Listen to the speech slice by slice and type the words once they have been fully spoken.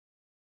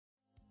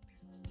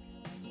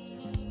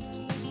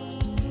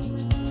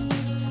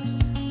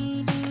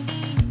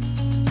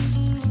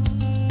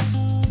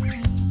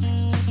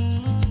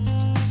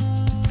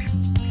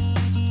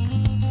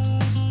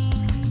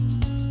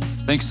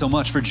Thanks so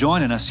much for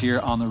joining us here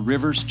on the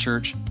Rivers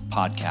Church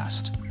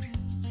podcast.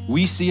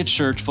 We see a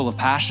church full of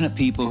passionate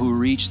people who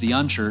reach the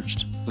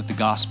unchurched with the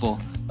gospel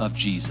of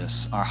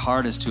Jesus. Our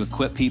heart is to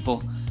equip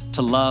people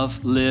to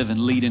love, live, and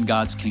lead in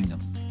God's kingdom.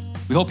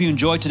 We hope you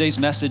enjoyed today's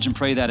message and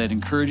pray that it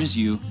encourages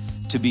you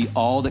to be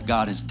all that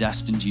God has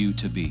destined you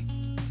to be.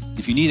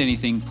 If you need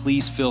anything,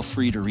 please feel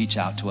free to reach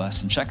out to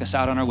us and check us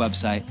out on our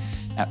website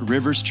at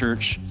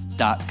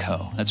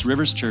riverschurch.co. That's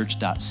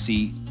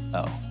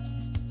riverschurch.co.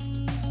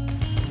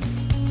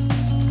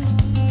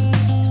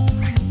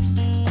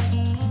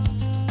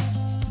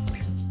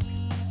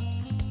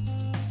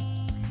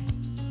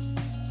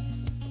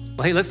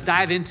 Well, hey, let's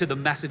dive into the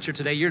message here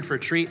today. You're in for a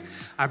treat.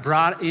 I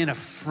brought in a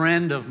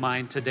friend of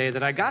mine today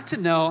that I got to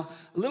know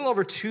a little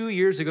over 2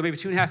 years ago, maybe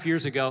 2.5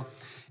 years ago.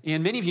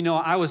 And many of you know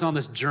I was on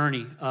this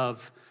journey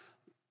of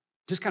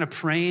just kind of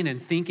praying and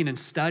thinking and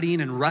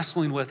studying and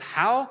wrestling with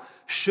how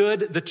should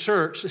the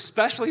church,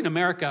 especially in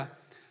America,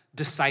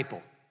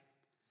 disciple.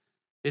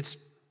 It's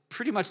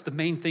pretty much the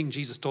main thing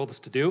Jesus told us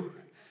to do.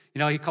 You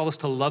know, he called us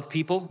to love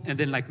people and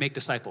then make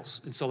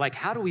disciples. And so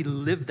how do we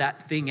live that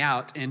thing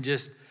out and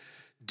just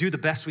do the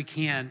best we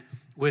can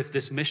with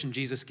this mission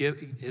Jesus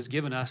has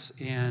given us?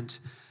 And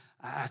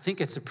I think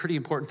it's a pretty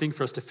important thing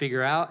for us to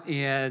figure out.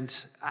 And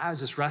I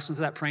was just wrestling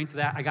through that, praying for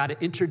that. I got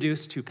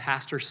introduced to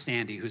Pastor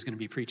Sandy, who's going to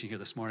be preaching here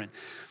this morning.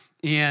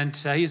 And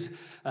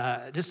he's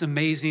just an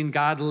amazing,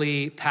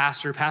 godly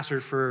pastor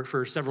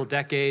for several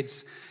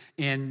decades,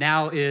 and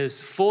now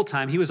is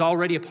full-time. He was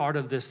already a part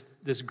of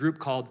this group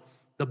called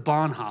the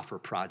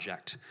Bonhoeffer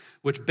Project,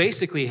 which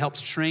basically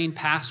helps train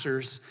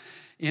pastors,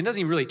 and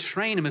doesn't even really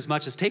train them as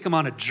much as take them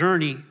on a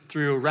journey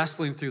through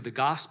wrestling through the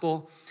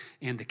gospel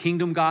and the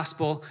kingdom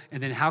gospel,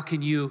 and then how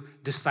can you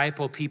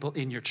disciple people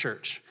in your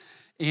church.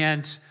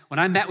 And when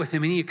I met with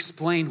him and he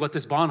explained what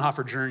this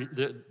Bonhoeffer journey,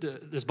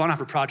 this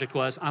Bonhoeffer project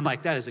was, I'm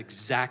like, that is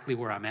exactly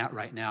where I'm at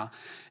right now.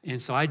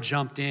 And so I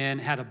jumped in,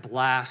 had a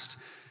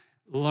blast,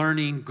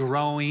 learning,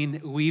 growing.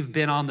 We've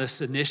been on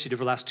this initiative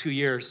for the last 2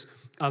 years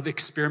of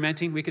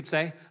experimenting, we could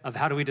say, of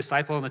how do we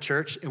disciple in the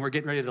church. And we're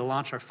getting ready to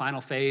launch our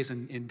final phase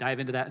and dive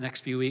into that in the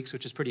next few weeks,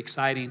 which is pretty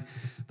exciting.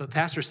 But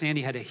Pastor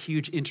Sandy had a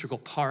huge integral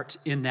part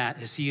in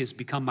that, as he has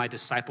become my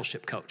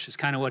discipleship coach. Is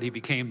kind of what he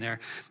became there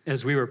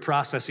as we were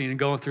processing and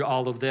going through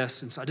all of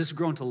this. And so I just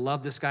grown to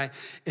love this guy,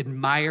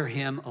 admire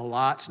him a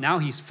lot. Now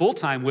he's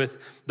full-time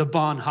with the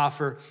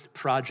Bonhoeffer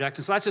Project.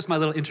 And so that's just my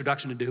little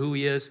introduction into who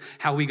he is,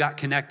 how we got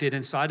connected.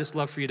 And so I just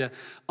love for you to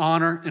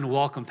honor and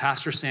welcome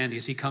Pastor Sandy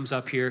as he comes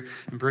up here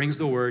and brings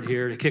the word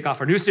here to kick off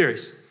our new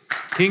series,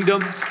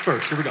 Kingdom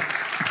First. Here we go.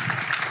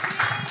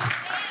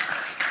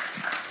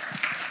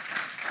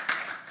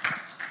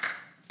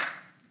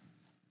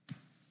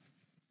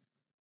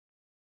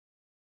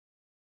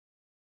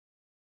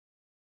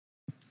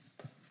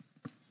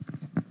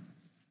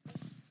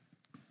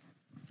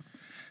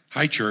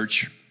 Hi,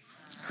 church.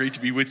 Great to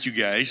be with you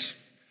guys.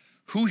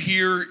 Who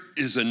here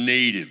is a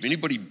native?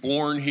 Anybody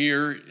born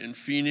here in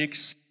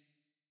Phoenix?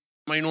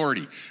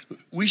 Minority.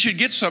 We should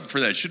get something for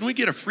that. Shouldn't we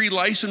get a free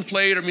license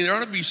plate? I mean, there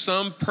ought to be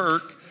some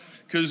perk,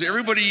 because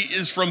everybody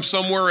is from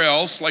somewhere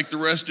else, like the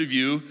rest of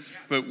you.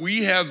 But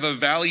we have a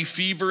valley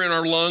fever in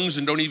our lungs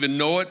and don't even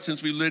know it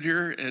since we lived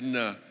here.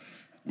 And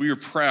we are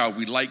proud.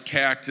 We like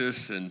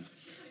cactus and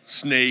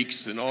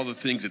snakes and all the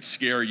things that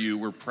scare you.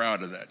 We're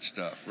proud of that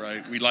stuff,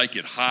 right? We like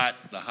it hot.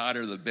 The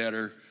hotter, the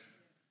better.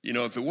 You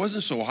know, if it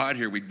wasn't so hot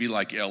here, we'd be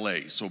like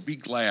LA. So be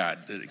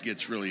glad that it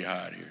gets really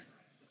hot here.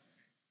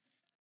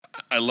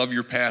 I love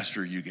your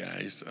pastor, you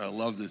guys. I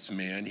love this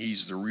man.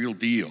 He's the real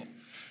deal.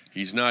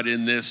 He's not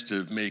in this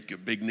to make a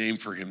big name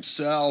for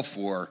himself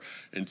or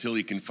until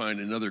he can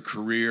find another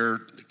career.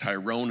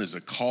 Tyrone is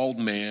a called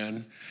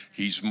man.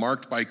 He's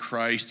marked by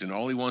Christ, and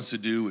all he wants to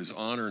do is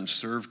honor and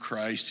serve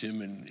Christ,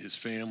 him and his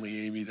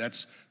family, Amy.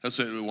 That's what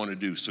we want to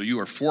do. So you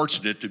are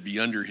fortunate to be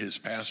under his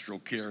pastoral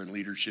care and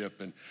leadership.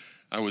 And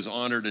I was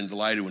honored and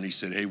delighted when he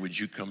said, hey, would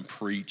you come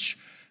preach?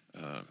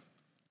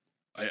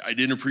 I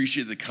didn't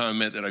appreciate the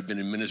comment that I've been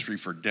in ministry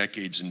for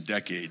decades and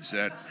decades.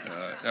 That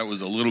was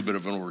a little bit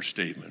of an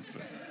overstatement.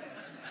 But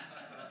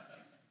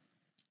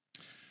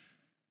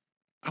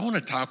I want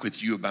to talk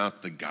with you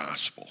about the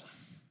gospel.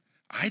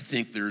 I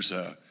think there's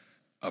a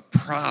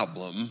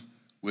problem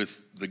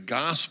with the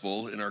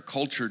gospel in our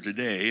culture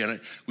today, and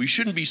we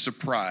shouldn't be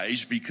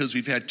surprised because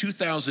we've had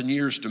 2,000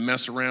 years to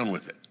mess around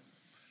with it.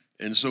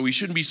 And so we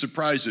shouldn't be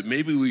surprised that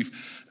maybe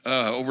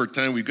over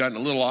time, we've gotten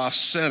a little off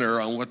center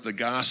on what the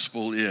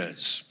gospel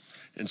is.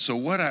 And so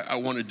what I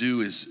want to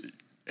do is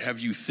have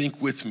you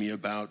think with me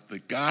about the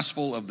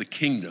gospel of the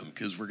kingdom,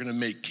 because we're going to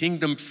make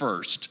kingdom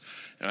first.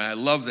 And I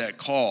love that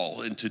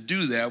call. And to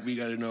do that, we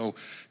got to know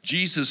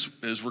Jesus,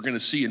 as we're going to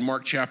see in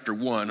Mark chapter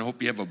 1. I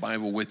hope you have a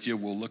Bible with you.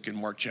 We'll look in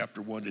Mark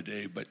chapter 1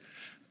 today. But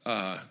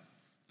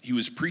he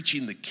was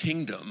preaching the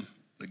kingdom,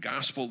 the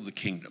gospel of the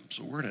kingdom.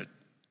 So we're going to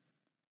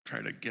try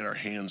to get our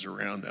hands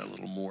around that a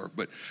little more.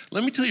 But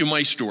let me tell you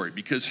my story,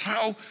 because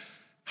how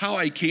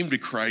I came to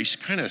Christ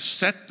kind of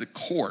set the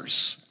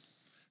course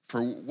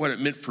for what it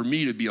meant for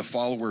me to be a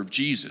follower of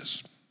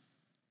Jesus.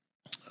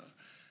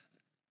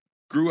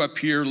 grew up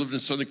here, lived in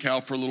Southern Cal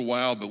for a little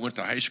while, but went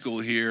to high school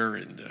here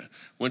and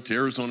went to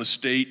Arizona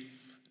State.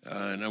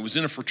 And I was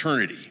in a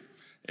fraternity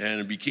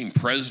and I became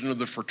president of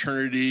the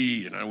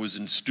fraternity, and I was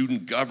in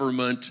student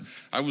government.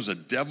 I was a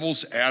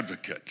devil's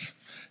advocate.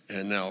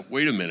 And now,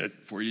 wait a minute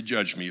before you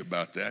judge me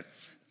about that.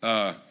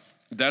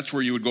 That's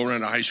where you would go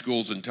around to high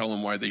schools and tell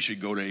them why they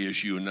should go to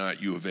ASU and not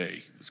U of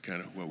A. That's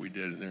kind of what we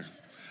did in there.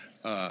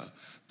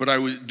 But I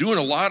was doing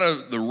a lot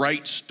of the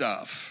right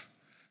stuff,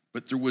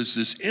 but there was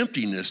this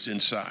emptiness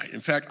inside.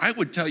 In fact, I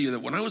would tell you that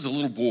when I was a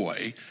little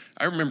boy,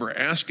 I remember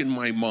asking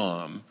my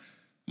mom,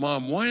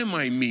 why am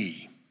I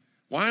me?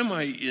 Why am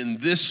I in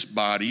this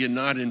body and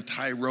not in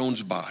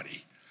Tyrone's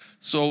body?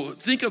 So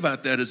think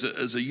about that.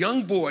 As a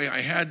young boy,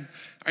 I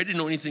didn't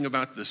know anything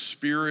about the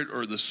spirit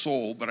or the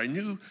soul, but I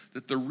knew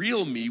that the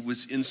real me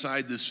was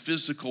inside this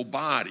physical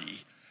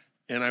body.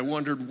 And I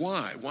wondered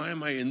why. Why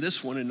am I in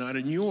this one and not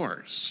in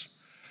yours?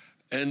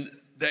 And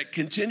that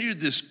continued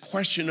this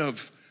question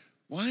of,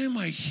 why am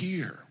I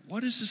here?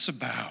 What is this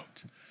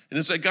about? And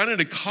as I got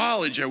into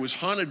college, I was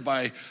haunted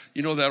by,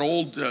 that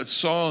old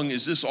song,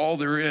 Is This All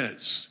There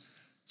Is?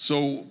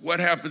 So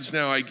what happens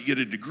now? I get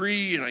a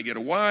degree, and I get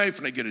a wife,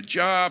 and I get a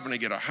job, and I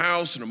get a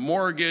house, and a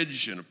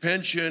mortgage, and a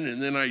pension,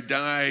 and then I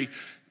die.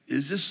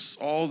 Is this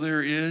all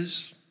there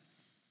is?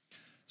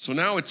 So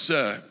now it's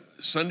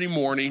Sunday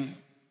morning.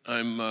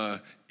 I'm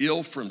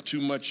ill from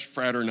too much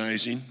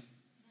fraternizing.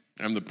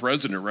 I'm the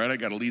president, right? I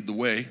got to lead the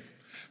way.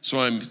 So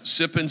I'm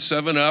sipping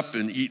 7-Up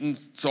and eating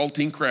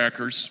saltine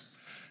crackers,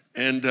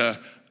 and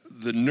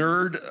the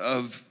nerd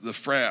of the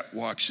frat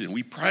walks in.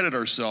 We prided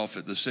ourselves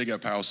at the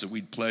SIG-Up house that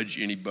we'd pledge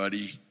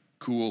anybody,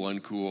 cool,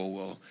 uncool.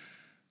 Well,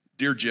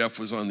 dear Jeff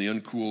was on the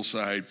uncool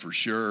side for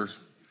sure.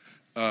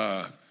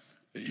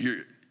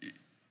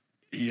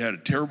 He had a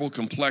terrible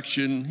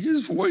complexion.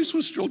 His voice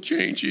was still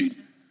changing.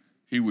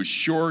 He was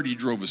short. He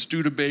drove a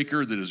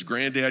Studebaker that his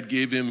granddad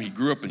gave him. He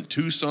grew up in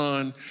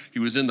Tucson. He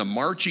was in the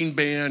marching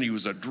band. He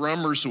was a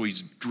drummer, so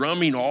he's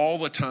drumming all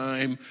the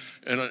time.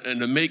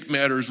 And to make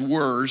matters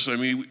worse,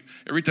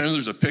 every time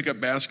there's a pickup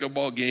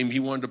basketball game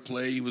he wanted to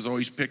play, he was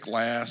always picked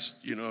last.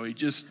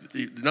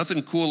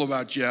 Nothing cool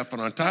about Jeff.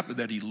 And on top of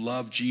that, he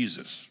loved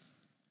Jesus.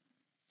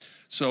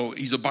 So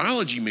he's a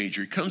biology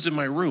major. He comes in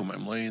my room.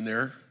 I'm laying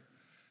there.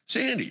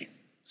 Sandy,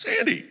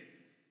 do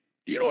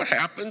you know what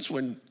happens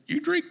when you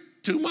drink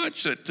too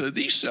much? That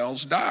these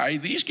cells die,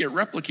 these get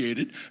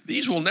replicated,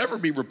 these will never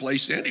be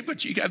replaced, Sandy,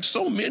 but you have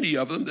so many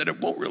of them that it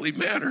won't really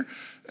matter.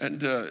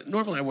 And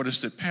normally I would have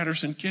said,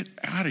 Patterson, get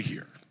out of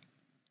here.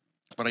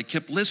 But I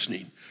kept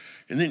listening.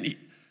 And then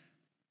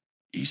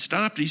he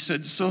stopped. He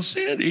said, so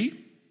Sandy,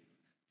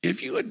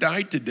 if you had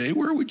died today,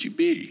 where would you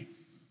be?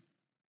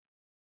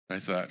 I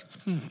thought,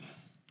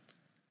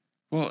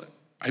 well,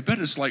 I bet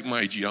it's like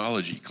my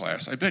geology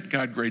class. I bet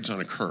God grades on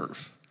a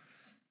curve.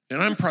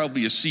 And I'm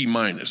probably a C-.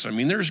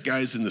 There's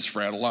guys in this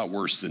frat a lot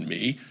worse than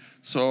me,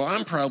 so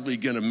I'm probably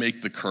going to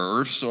make the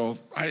curve. So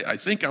I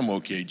think I'm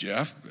okay,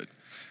 Jeff. But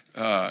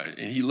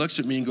and he looks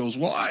at me and goes,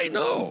 well, I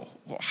know.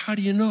 Well, how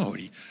do you know?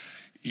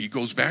 He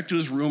goes back to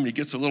his room and he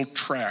gets a little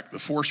tract, the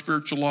 4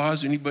 spiritual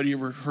laws. Anybody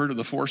ever heard of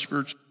the 4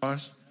 spiritual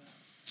laws?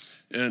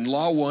 And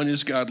law 1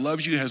 is God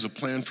loves you, has a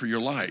plan for your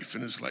life.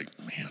 And it's like,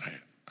 man,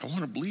 I want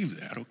to believe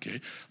that.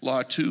 Okay.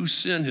 Law 2,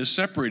 sin has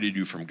separated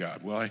you from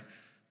God. Well, I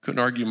couldn't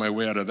argue my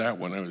way out of that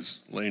one. I was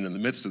laying in the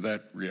midst of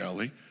that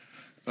reality.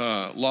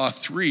 Law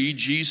 3,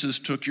 Jesus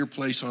took your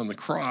place on the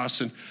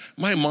cross. And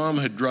my mom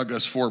had drug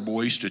us 4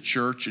 boys to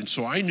church. And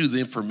so I knew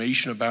the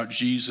information about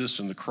Jesus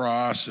and the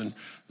cross and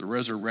the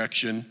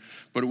resurrection.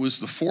 But it was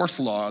the 4th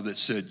law that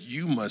said,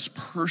 you must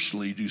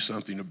personally do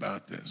something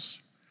about this,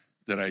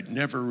 that I'd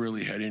never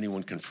really had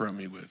anyone confront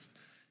me with.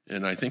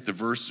 And I think the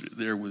verse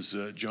there was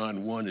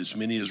John 1, as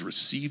many as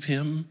receive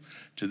him,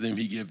 to them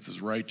he gives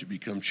the right to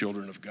become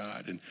children of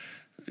God. And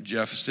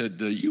Jeff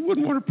said, you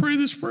wouldn't want to pray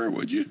this prayer,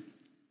 would you?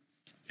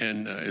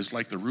 And it's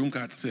like the room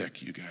got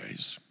thick, you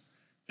guys.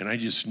 And I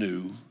just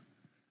knew,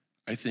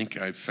 I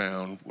think I've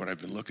found what I've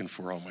been looking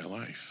for all my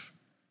life.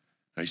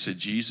 I said,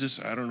 Jesus,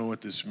 I don't know what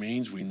this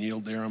means. We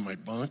kneeled there on my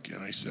bunk,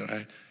 and I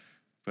said,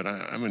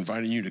 I'm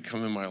inviting you to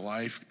come in my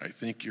life. I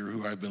think you're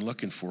who I've been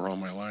looking for all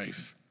my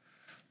life.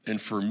 And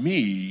for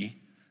me,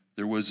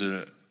 there was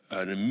an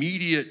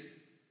immediate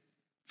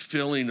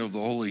filling of the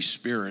Holy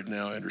Spirit.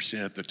 Now I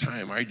understand at the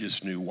time, I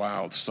just knew,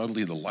 wow,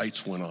 suddenly the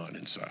lights went on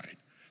inside.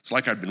 It's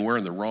like I'd been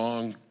wearing the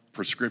wrong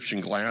prescription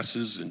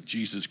glasses and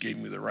Jesus gave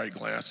me the right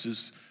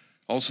glasses.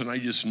 All of a sudden I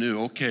just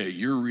knew, okay,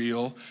 you're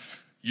real,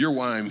 you're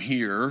why I'm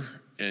here,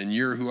 and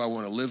you're who I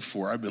want to live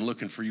for. I've been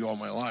looking for you all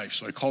my life.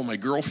 So I called my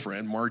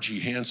girlfriend, Margie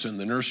Hansen,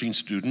 the nursing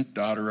student,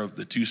 daughter of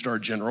the 2-star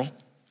general,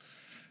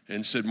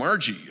 and said,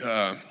 Margie,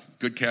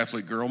 good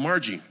Catholic girl,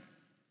 Margie,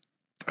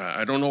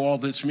 I don't know all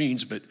this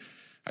means, but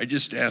I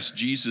just asked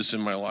Jesus in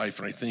my life,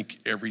 and I think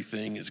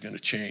everything is going to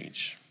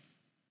change.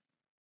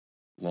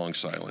 Long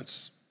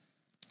silence.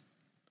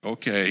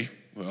 Okay,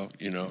 well,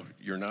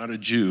 you're not a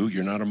Jew,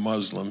 you're not a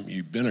Muslim,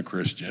 you've been a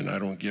Christian, I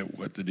don't get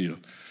what the deal.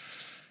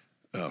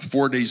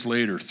 4 days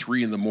later,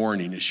 3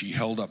 a.m, as she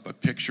held up a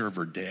picture of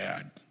her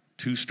dad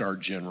 2-star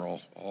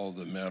general, all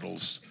the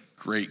medals,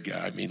 great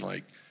guy. I mean,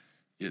 like,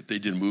 if they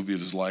did a movie of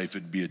his life,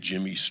 it'd be a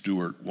Jimmy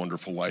Stewart,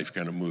 Wonderful Life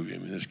kind of movie. I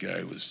mean, this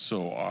guy was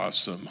so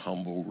awesome,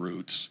 humble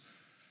roots.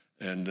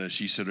 And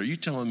she said, are you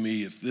telling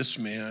me if this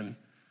man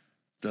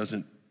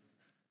doesn't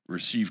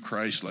receive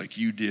Christ like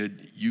you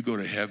did, you go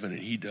to heaven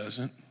and he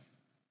doesn't?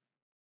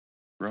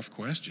 Rough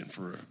question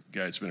for a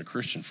guy that's been a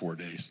Christian 4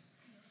 days.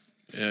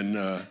 And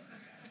the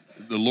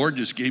Lord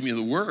just gave me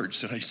the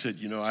words. And I said,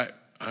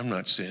 I'm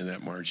not saying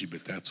that, Margie,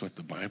 but that's what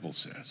the Bible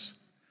says.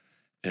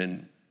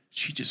 And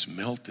she just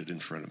melted in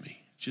front of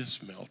me,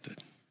 just melted.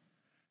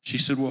 She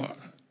said, well,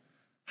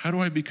 how do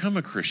I become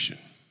a Christian?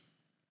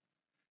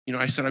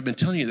 I said, I've been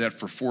telling you that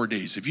for 4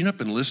 days. Have you not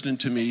been listening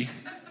to me?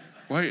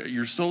 Why,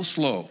 you're so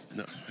slow.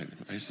 No,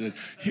 I said,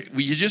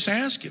 well, you just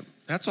ask him.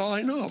 That's all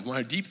I know,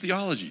 my deep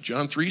theology.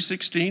 John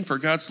 3:16, for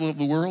God so loved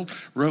the world.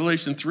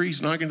 Revelation 3,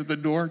 he's knocking at the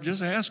door.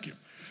 Just ask him.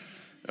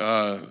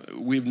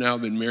 We've now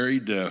been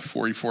married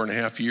 44 and a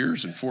half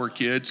years and 4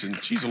 kids, and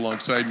she's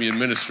alongside me in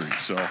ministry.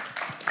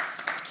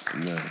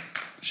 And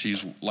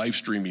she's live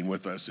streaming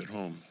with us at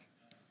home.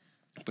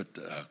 But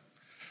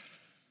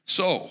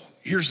so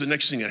here's the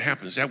next thing that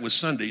happens. That was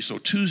Sunday. So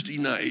Tuesday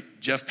night,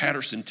 Jeff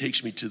Patterson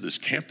takes me to this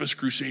Campus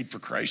Crusade for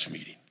Christ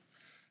meeting.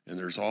 And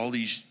there's all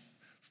these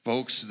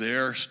folks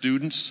there,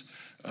 students.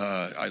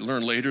 I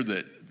learned later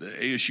that the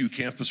ASU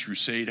Campus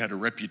Crusade had a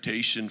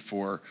reputation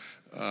for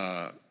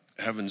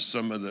having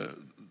some of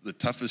the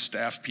toughest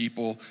staff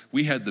people.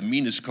 We had the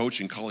meanest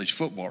coach in college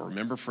football,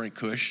 remember Frank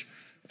Cush?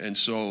 And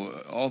so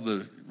all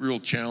the real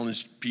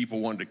challenged people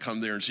wanted to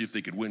come there and see if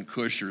they could win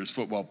Cush or his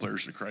football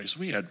players to Christ.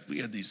 We had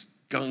these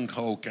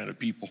gung-ho kind of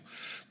people.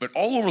 But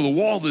all over the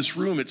wall of this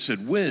room, it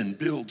said, win,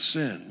 build,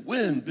 send.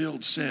 Win,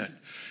 build, send.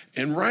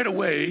 And right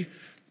away,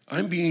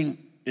 I'm being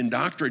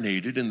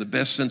indoctrinated in the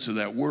best sense of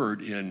that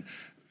word in,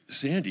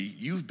 Sandy,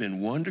 you've been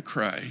won to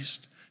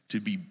Christ to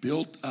be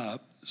built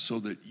up so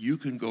that you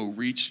can go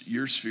reach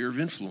your sphere of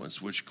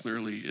influence, which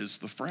clearly is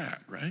the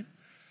frat, right?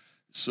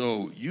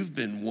 So you've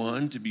been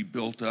won to be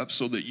built up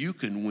so that you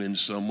can win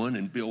someone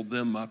and build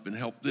them up and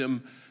help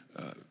them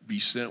be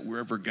sent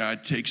wherever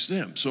God takes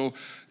them. So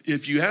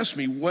if you ask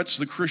me, what's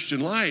the Christian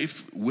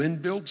life? Win,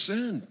 build,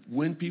 send.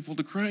 Win people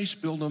to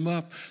Christ, build them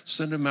up,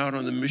 send them out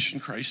on the mission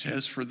Christ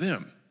has for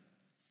them.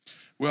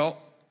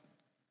 Well,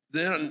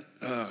 then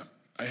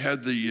I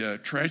had the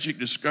tragic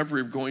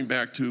discovery of going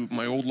back to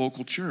my old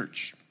local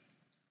church.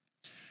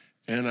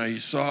 And I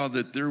saw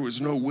that there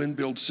was no win,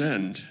 build,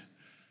 send.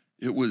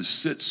 It was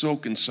sit,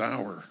 soak, and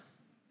sour.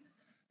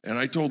 And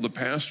I told the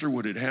pastor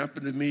what had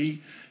happened to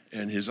me,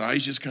 and his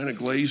eyes just kind of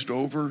glazed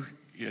over.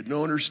 He had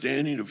no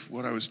understanding of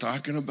what I was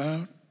talking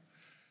about.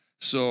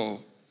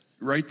 So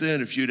right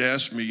then, if you'd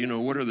asked me,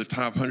 what are the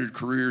top 100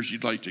 careers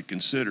you'd like to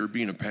consider,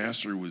 being a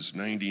pastor was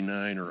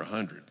 99 or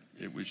 100.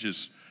 It was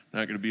just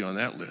not going to be on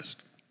that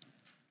list.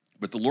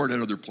 But the Lord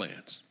had other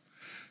plans.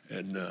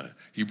 And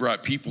he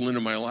brought people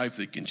into my life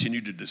that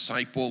continued to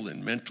disciple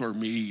and mentor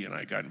me. And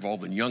I got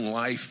involved in Young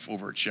Life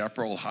over at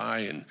Chaparral High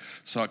and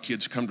saw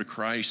kids come to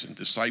Christ and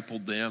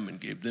discipled them and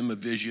gave them a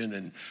vision.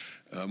 And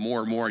more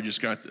and more, I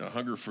just got a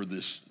hunger for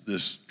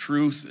this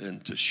truth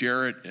and to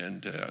share it.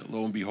 And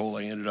lo and behold,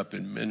 I ended up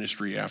in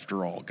ministry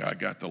after all. God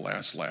got the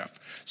last laugh.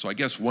 So I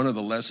guess one of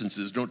the lessons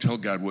is don't tell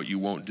God what you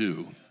won't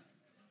do,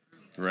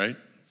 right?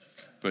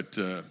 But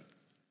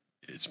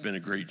it's been a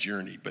great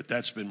journey. But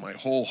that's been my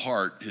whole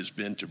heart, has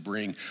been to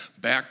bring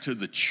back to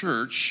the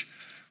church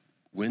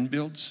win,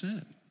 build,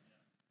 send.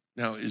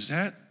 Now, is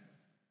that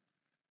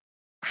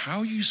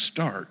how you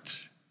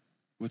start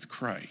with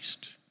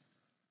Christ?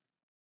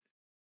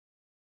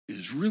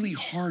 Is really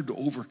hard to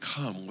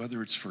overcome,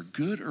 whether it's for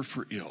good or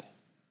for ill.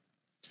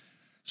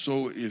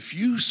 So if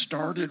you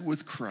started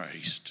with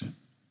Christ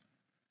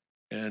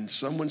and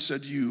someone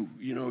said to you,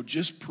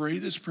 just pray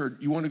this prayer.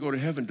 You want to go to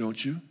heaven,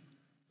 don't you?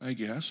 I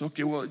guess.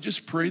 Okay, well,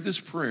 just pray this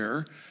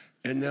prayer,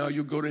 and now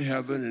you'll go to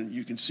heaven, and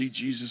you can see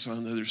Jesus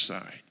on the other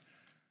side.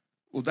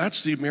 Well,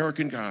 that's the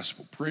American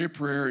gospel. Pray a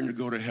prayer, and you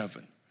go to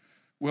heaven.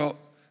 Well,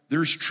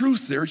 there's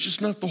truth there. It's just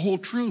not the whole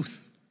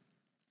truth.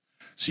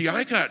 See,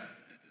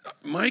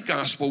 my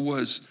gospel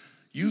was,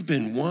 you've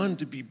been won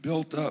to be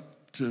built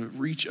up to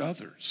reach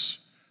others.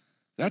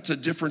 That's a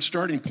different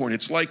starting point.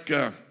 It's like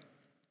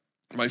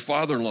my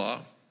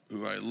father-in-law,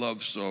 who I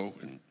love so,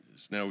 and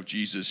is now with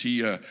Jesus, he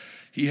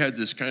had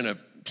this kind of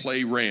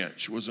play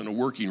ranch. It wasn't a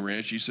working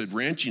ranch. He said,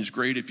 ranching's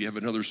great if you have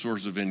another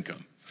source of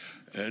income.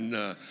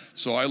 And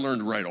so I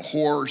learned to ride a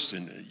horse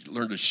and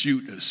learned to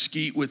shoot a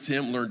skeet with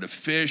him, learned to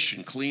fish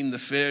and clean the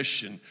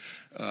fish and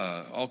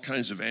all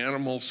kinds of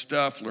animal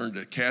stuff, learned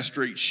to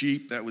castrate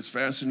sheep. That was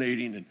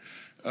fascinating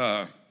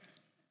and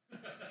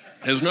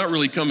has not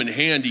really come in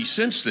handy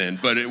since then,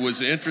 but it was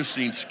an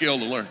interesting skill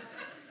to learn.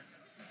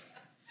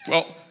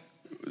 Well,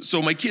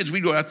 so my kids, we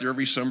go out there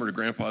every summer to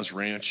Grandpa's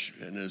ranch,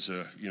 and as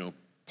a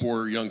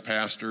poor young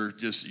pastor,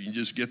 you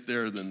just get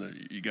there,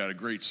 then you got a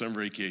great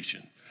summer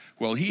vacation.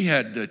 Well, he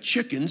had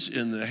chickens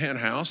in the hen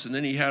house, and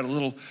then he had a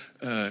little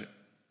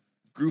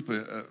group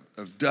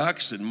of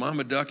ducks, and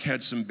Mama Duck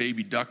had some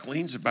baby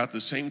ducklings about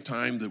the same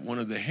time that one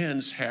of the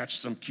hens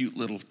hatched some cute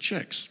little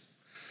chicks.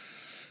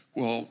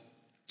 Well,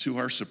 to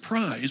our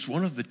surprise,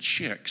 one of the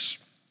chicks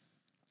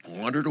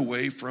wandered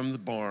away from the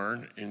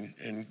barn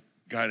and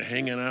got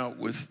hanging out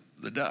with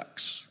the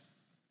ducks.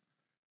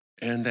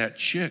 And that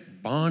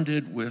chick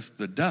bonded with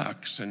the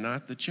ducks and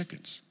not the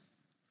chickens.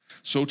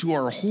 So to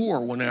our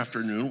horror, one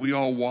afternoon, we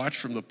all watched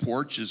from the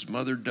porch as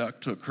Mother Duck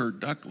took her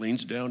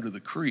ducklings down to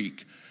the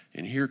creek,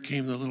 and here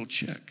came the little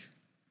chick.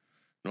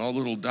 And all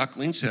little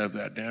ducklings have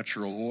that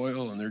natural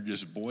oil, and they're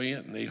just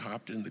buoyant, and they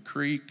hopped in the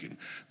creek, and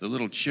the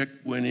little chick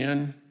went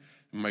in,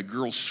 and my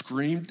girl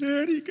screamed,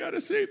 "Daddy, you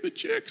gotta save the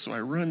chick." So I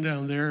run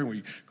down there, and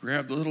we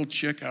grabbed the little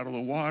chick out of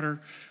the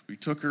water. We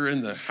took her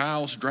in the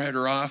house, dried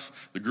her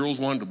off. The girls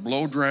wanted to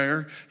blow dry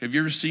her. Have you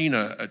ever seen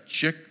a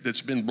chick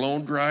that's been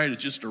blown dried?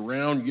 It's just a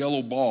round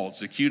yellow ball. It's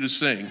the cutest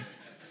thing.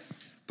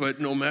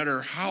 But no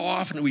matter how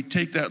often we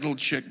take that little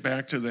chick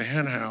back to the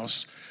hen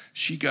house,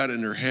 she got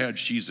in her head,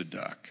 she's a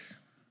duck.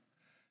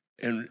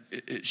 And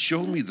it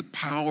showed me the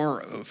power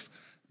of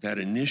that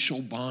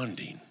initial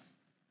bonding.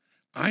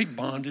 I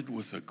bonded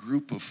with a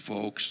group of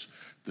folks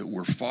that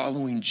were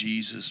following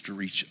Jesus to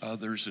reach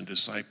others and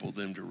disciple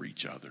them to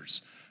reach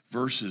others,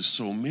 versus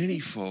so many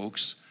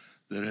folks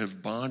that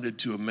have bonded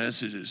to a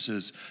message that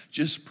says,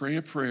 just pray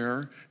a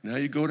prayer, now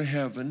you go to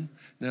heaven,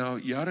 now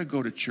you ought to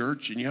go to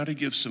church, and you ought to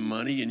give some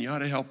money, and you ought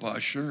to help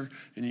usher,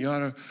 and you ought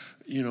to,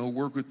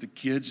 work with the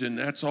kids, and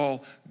that's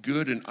all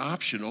good and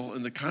optional.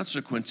 And the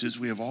consequence is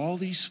we have all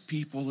these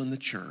people in the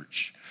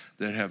church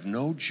that have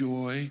no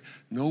joy,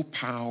 no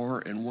power,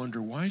 and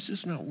wonder, why is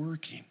this not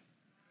working?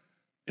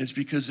 And it's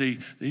because they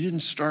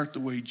didn't start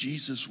the way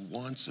Jesus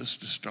wants us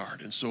to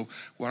start. And so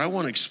what I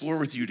want to explore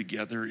with you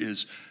together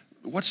is,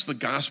 what's the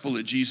gospel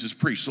that Jesus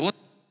preached? So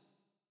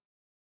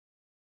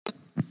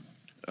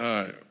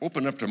let's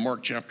open up to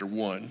Mark chapter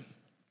 1.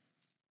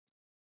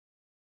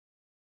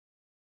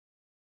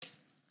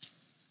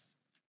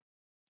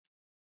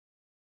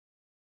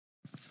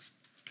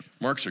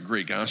 Mark's a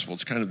great gospel.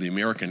 It's kind of the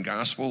American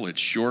gospel. It's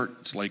short.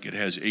 It's like it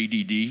has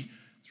ADD.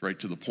 It's right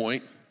to the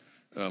point.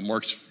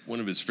 Mark's, one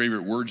of his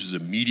favorite words is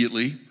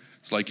immediately.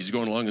 It's like he's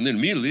going along, and then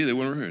immediately they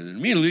went over here, and then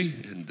immediately,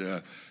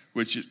 and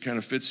which it kind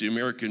of fits the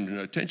American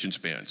attention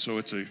span. So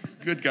it's a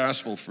good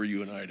gospel for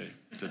you and I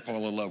to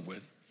fall in love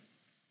with.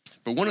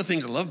 But one of the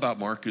things I love about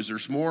Mark is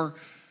there's more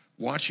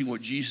watching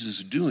what Jesus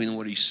is doing than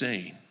what he's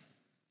saying.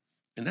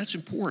 And that's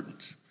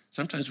important.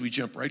 Sometimes we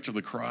jump right to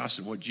the cross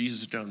and what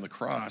Jesus did on the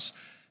cross.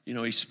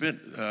 He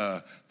spent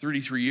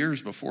 33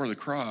 years before the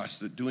cross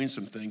doing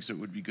some things that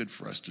would be good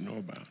for us to know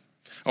about.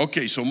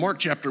 Okay, so Mark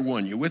chapter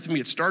 1, you with me?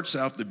 It starts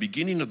out the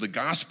beginning of the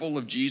gospel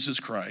of Jesus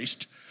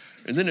Christ,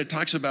 and then it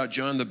talks about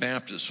John the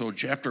Baptist. So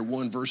chapter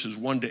 1, verses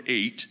 1 to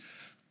 8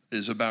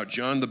 is about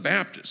John the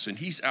Baptist, and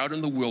he's out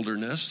in the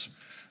wilderness.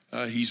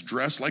 He's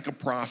dressed like a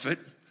prophet.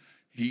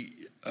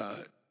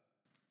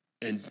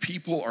 And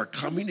people are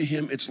coming to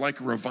him. It's like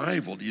a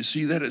revival. Do you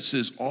see that? It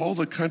says all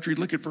the country,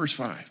 look at verse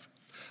 5.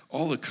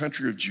 All the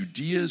country of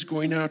Judea is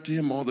going out to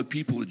him, all the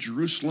people of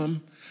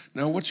Jerusalem.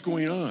 Now what's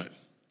going on?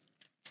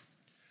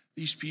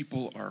 These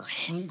people are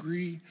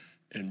hungry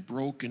and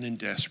broken and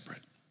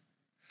desperate.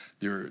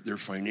 They're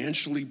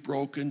financially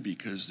broken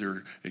because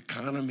their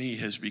economy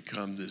has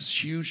become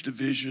this huge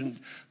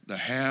division, the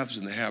haves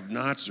and the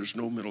have-nots. There's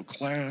no middle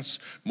class.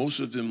 Most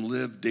of them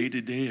live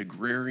day-to-day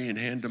agrarian,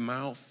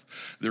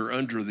 hand-to-mouth. They're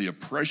under the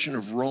oppression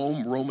of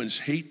Rome. Romans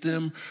hate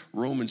them.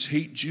 Romans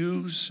hate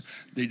Jews.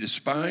 They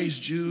despise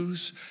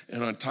Jews.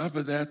 And on top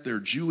of that, their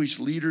Jewish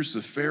leaders,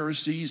 the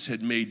Pharisees,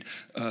 had made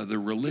the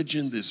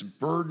religion this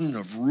burden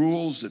of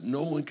rules that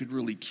no one could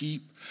really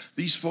keep.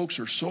 These folks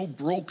are so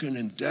broken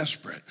and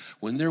desperate.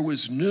 When there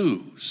was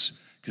news,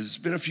 because it's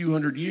been a few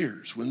hundred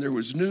years, when there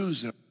was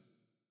news that a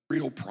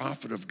real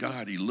prophet of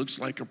God, he looks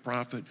like a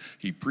prophet,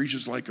 he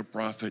preaches like a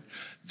prophet,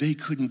 they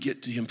couldn't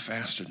get to him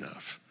fast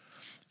enough.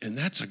 And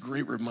that's a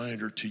great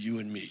reminder to you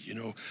and me.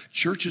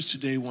 Churches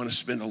today want to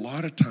spend a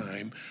lot of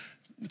time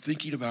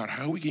thinking about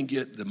how we can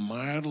get the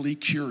mildly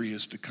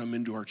curious to come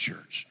into our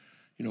church.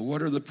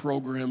 What are the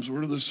programs,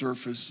 what are the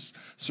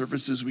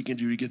services we can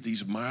do to get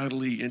these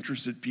mildly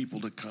interested people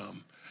to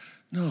come?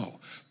 No,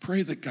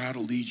 pray that God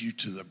will lead you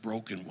to the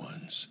broken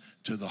ones,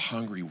 to the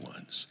hungry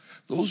ones.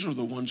 Those are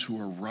the ones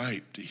who are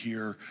ripe to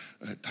hear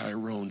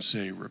Tyrone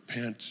say,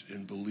 repent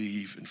and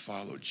believe and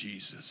follow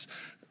Jesus.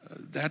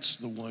 That's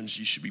the ones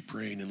you should be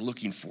praying and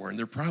looking for. And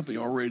they're probably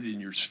already in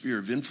your sphere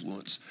of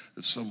influence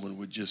if someone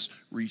would just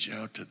reach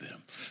out to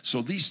them.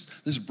 So this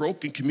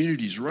broken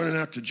community is running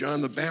out to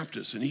John the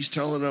Baptist, and he's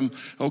telling them,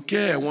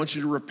 okay, I want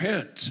you to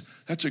repent.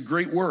 That's a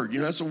great word.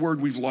 That's a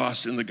word we've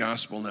lost in the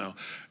gospel now.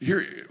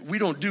 Here, we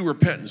don't do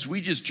repentance.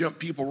 We just jump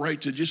people right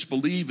to just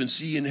believe and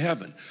see in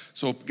heaven.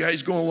 So if a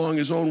guy's going along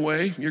his own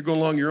way, you're going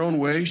along your own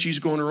way, she's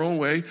going her own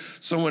way,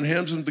 someone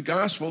hands them the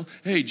gospel.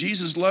 Hey,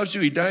 Jesus loves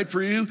you. He died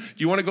for you. Do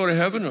you want to go to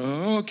heaven?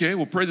 Oh, okay,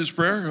 we'll pray this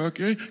prayer.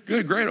 Okay,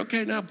 good, great.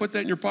 Okay, now put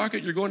that in your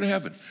pocket. You're going to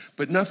heaven.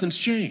 But nothing's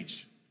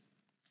changed.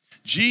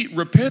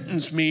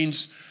 Repentance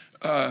means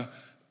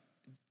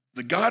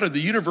The God of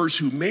the universe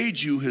who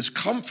made you has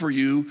come for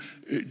you.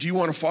 Do you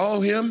want to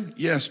follow him?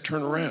 Yes,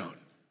 turn around.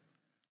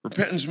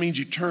 Repentance means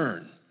you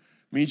turn.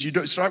 Means you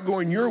don't stop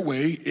going your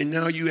way, and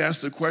now you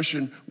ask the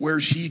question,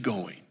 where's he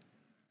going?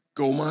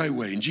 Go my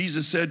way. And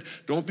Jesus said,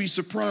 don't be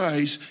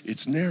surprised,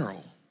 it's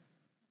narrow.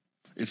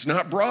 It's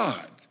not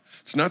broad.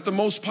 It's not the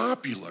most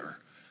popular.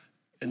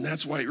 And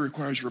that's why it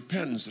requires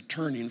repentance, the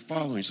turning and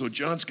following. So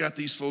John's got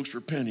these folks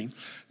repenting.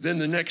 Then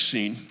the next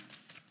scene,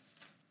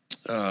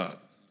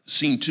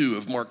 scene 2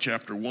 of Mark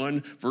chapter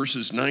 1,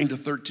 verses 9 to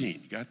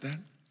 13. You got that?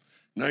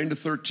 9 to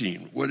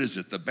 13. What is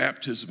it? The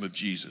baptism of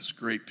Jesus.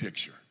 Great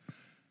picture.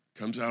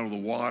 Comes out of the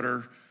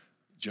water.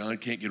 John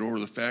can't get over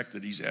the fact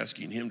that he's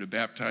asking him to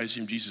baptize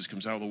him. Jesus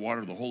comes out of the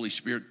water. The Holy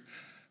Spirit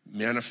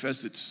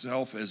manifests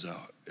itself as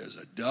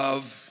a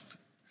dove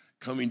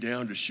coming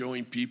down to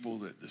showing people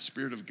that the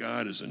Spirit of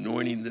God is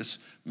anointing this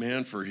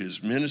man for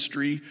his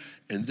ministry.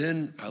 And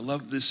then I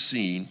love this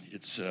scene.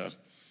 It's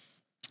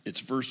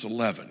verse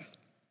 11.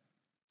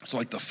 It's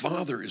like the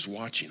Father is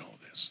watching all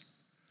this.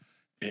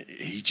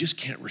 He just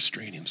can't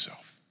restrain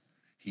himself.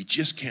 He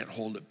just can't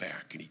hold it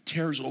back. And he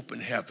tears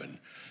open heaven.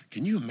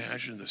 Can you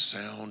imagine the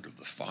sound of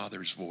the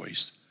Father's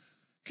voice?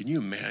 Can you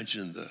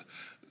imagine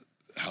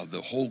how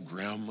the whole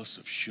ground must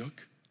have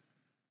shook?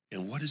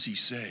 And what does he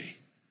say?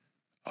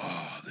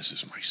 Oh, this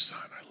is my son.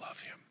 I love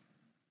him.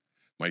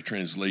 My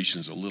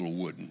translation's a little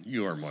wooden.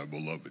 You are my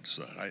beloved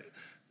son.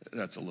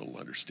 That's a little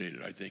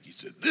understated. I think he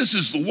said, this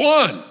is the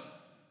one.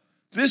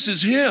 This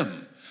is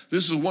him.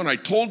 This is the one I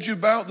told you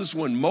about. This is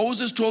one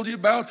Moses told you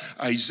about.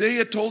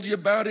 Isaiah told you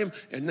about him.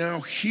 And now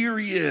here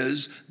he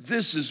is.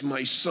 This is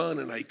my son,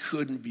 and I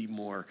couldn't be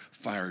more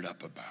fired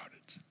up about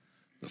it.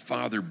 The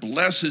Father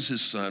blesses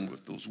his son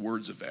with those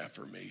words of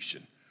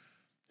affirmation.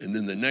 And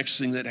then the next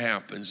thing that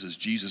happens is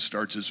Jesus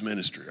starts his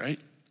ministry, right?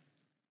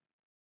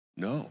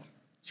 No.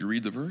 Did you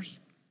read the verse?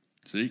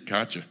 See,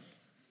 caught you.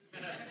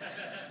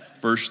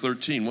 Verse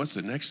 13, what's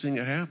the next thing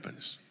that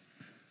happens?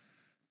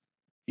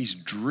 He's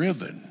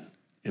driven,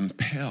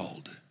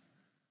 impelled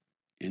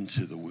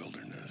into the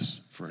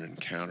wilderness for an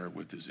encounter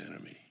with his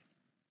enemy.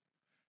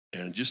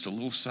 And just a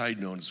little side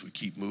note as we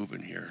keep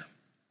moving here.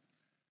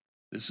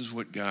 This is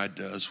what God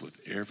does with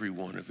every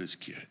one of his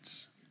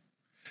kids.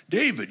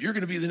 David, you're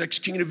going to be the next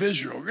king of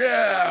Israel.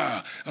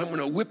 Yeah, I'm going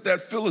to whip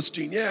that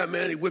Philistine. Yeah,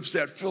 man, he whips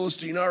that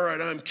Philistine. All right,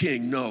 I'm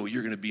king. No,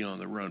 you're going to be on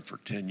the run for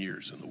 10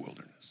 years in the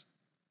wilderness.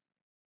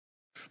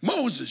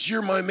 Moses,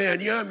 you're my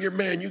man. Yeah, I'm your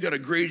man. You got a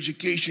great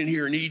education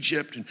here in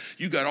Egypt, and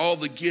you got all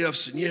the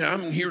gifts, and yeah,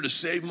 I'm here to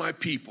save my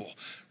people.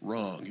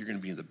 Wrong. You're going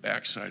to be in the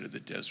backside of the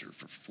desert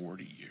for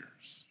 40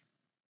 years.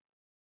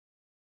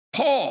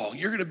 Paul,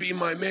 you're going to be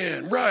my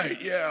man.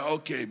 Right, yeah,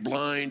 okay,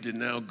 blind, and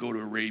now go to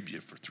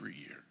Arabia for 3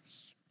 years.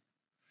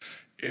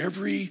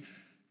 Every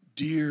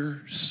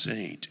dear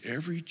saint,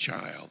 every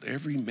child,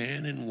 every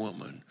man and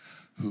woman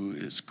who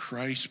is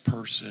Christ's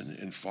person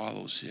and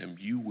follows him,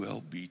 you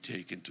will be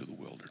taken to the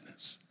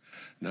wilderness.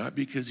 Not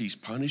because he's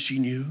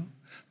punishing you,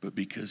 but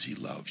because he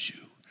loves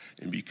you.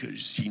 And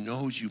because he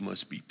knows you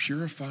must be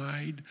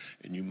purified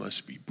and you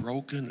must be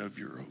broken of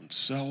your own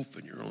self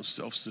and your own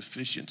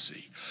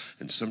self-sufficiency.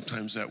 And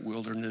sometimes that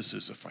wilderness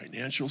is a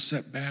financial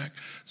setback.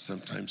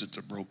 Sometimes it's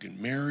a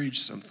broken marriage.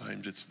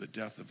 Sometimes it's the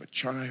death of a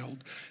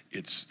child.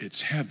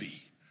 It's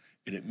heavy.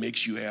 And it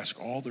makes you ask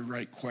all the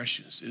right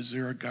questions. Is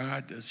there a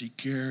God? Does he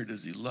care?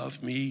 Does he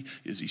love me?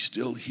 Is he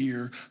still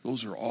here?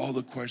 Those are all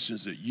the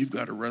questions that you've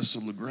got to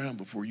wrestle the ground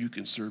before you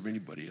can serve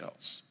anybody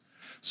else.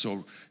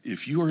 So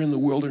if you are in the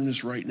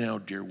wilderness right now,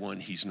 dear one,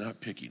 he's not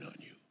picking on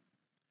you.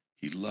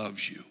 He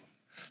loves you.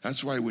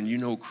 That's why when you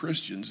know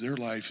Christians, their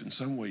life in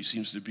some ways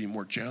seems to be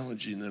more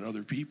challenging than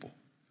other people.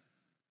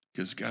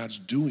 Because God's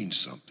doing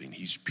something.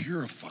 He's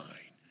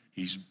purifying.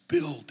 He's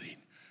building.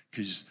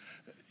 Because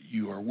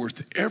you are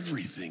worth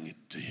everything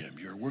to him.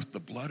 You're worth the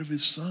blood of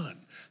his son.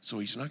 So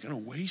he's not going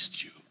to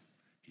waste you.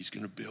 He's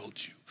going to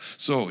build you.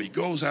 So he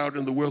goes out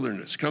in the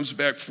wilderness, comes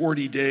back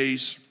 40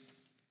 days.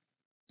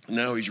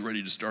 Now he's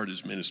ready to start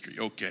his ministry.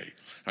 Okay,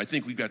 I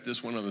think we got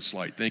this one on the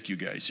slide. Thank you,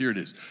 guys. Here it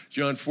is,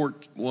 John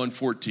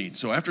 1:14.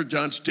 So after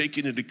John's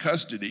taken into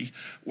custody,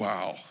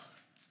 wow.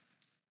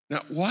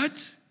 Now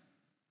what?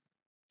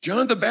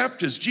 John the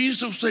Baptist,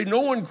 Jesus will say,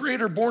 no one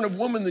greater born of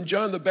woman than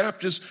John the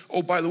Baptist.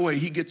 Oh, by the way,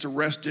 he gets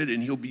arrested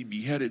and he'll be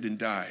beheaded and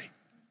die.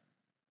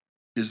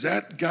 Is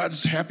that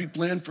God's happy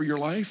plan for your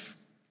life?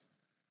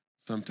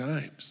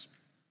 Sometimes.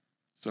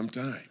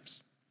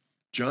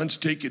 John's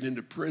taken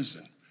into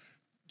prison.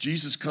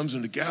 Jesus comes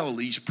into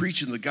Galilee, he's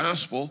preaching the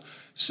gospel,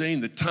 saying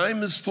the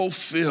time is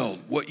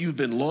fulfilled. What you've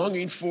been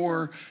longing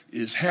for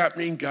is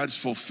happening. God's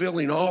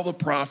fulfilling all the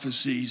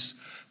prophecies.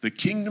 The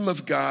kingdom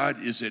of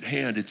God is at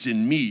hand. It's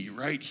in me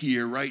right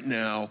here, right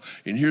now.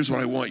 And here's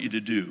what I want you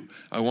to do.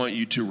 I want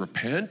you to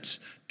repent,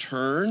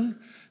 turn,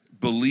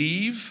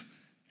 believe,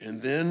 and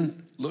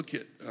then look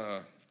at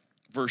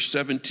verse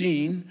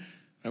 17.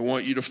 I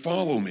want you to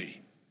follow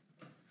me.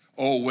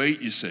 Oh,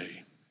 wait, you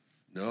say.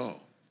 No.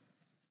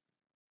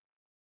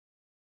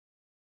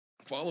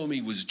 Follow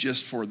me was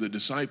just for the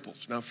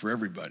disciples, not for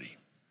everybody.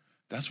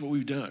 That's what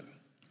we've done.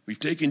 We've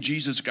taken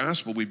Jesus'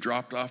 gospel, we've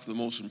dropped off the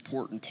most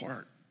important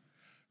part.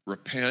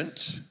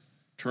 Repent,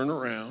 turn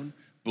around,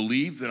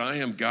 believe that I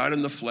am God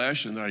in the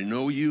flesh and that I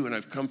know you and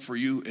I've come for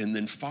you, and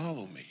then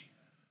follow me.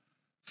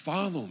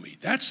 Follow me.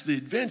 That's the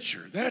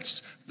adventure.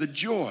 That's the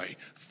joy.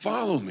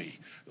 Follow me.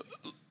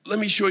 Let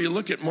me show you.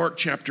 Look at Mark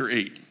chapter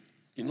 8.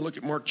 You can look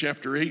at Mark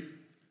chapter 8,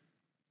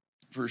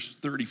 verse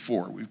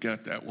 34. We've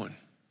got that one.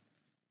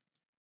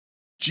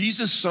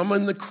 Jesus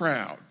summoned the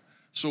crowd.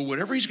 So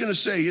whatever he's going to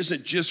say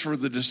isn't just for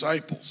the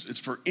disciples. It's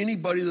for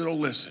anybody that'll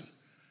listen.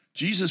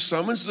 Jesus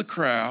summons the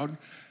crowd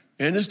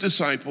and his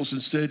disciples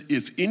and said,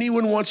 if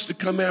anyone wants to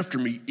come after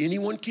me,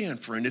 anyone can,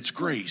 friend. It's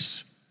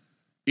grace.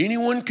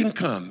 Anyone can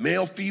come,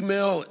 male,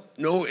 female,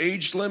 no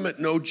age limit,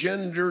 no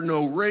gender,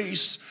 no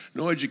race,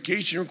 no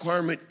education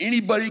requirement.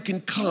 Anybody can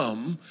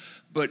come,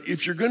 but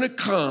if you're going to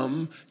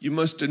come, you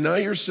must deny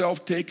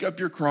yourself, take up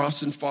your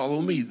cross, and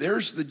follow me.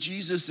 There's the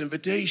Jesus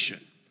invitation.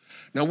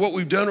 Now, what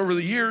we've done over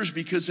the years,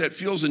 because that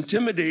feels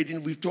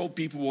intimidating, we've told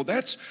people, well,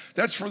 that's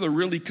for the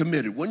really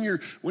committed. When you're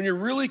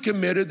really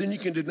committed, then you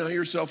can deny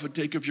yourself and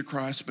take up your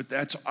cross, but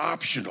that's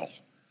optional.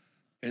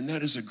 And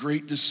that is a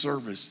great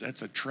disservice.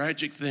 That's a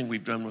tragic thing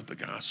we've done with the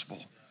gospel.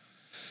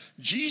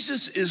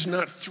 Jesus is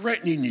not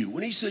threatening you.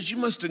 When he says you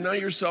must deny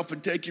yourself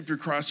and take up your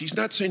cross, he's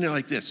not saying it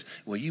like this.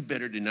 Well, you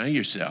better deny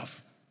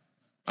yourself.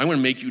 I'm going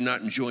to make you not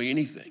enjoy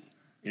anything.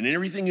 And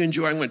everything you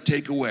enjoy, I'm going to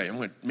take away. I'm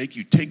going to make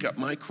you take up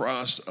my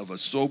cross of a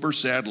sober,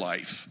 sad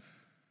life.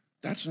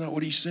 That's not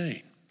what he's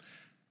saying.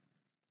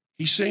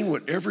 He's saying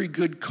what every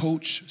good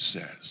coach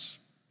says.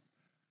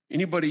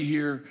 Anybody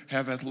here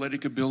have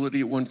athletic ability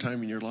at one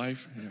time in your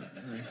life? Yeah,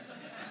 right.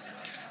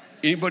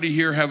 Anybody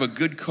here have a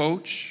good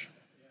coach?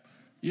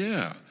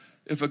 Yeah.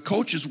 If a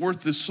coach is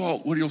worth the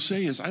salt, what he'll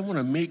say is, I want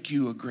to make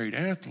you a great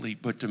athlete,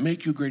 but to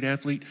make you a great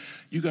athlete,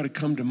 you got to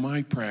come to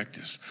my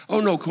practice. Oh,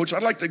 no, coach,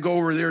 I'd like to go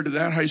over there to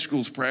that high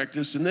school's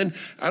practice, and then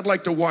I'd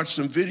like to watch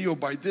some video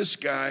by this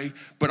guy,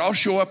 but I'll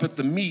show up at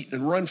the meet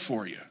and run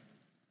for you.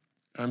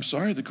 I'm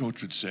sorry, the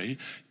coach would say.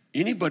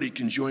 Anybody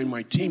can join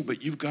my team,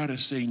 but you've got to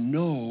say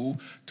no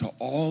to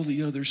all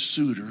the other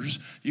suitors.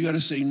 You got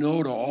to say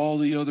no to all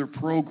the other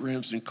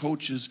programs and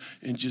coaches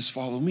and just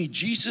follow me.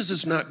 Jesus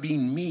is not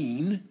being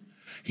mean.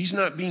 He's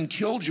not being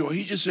killjoy.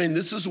 He's just saying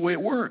this is the way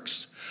it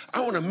works.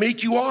 I want to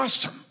make you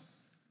awesome.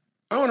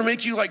 I want to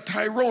make you like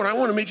Tyrone. I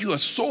want to make you a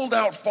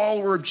sold-out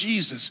follower of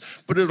Jesus,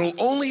 but it'll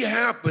only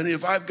happen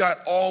if I've got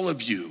all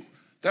of you.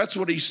 That's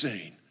what he's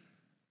saying.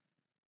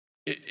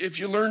 If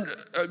you learned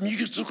a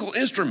musical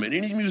instrument,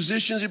 any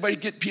musicians, anybody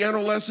get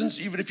piano lessons,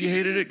 even if you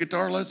hated it,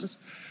 guitar lessons?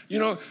 You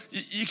know,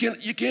 you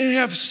can't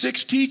have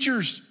 6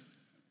 teachers.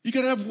 You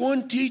got to have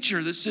one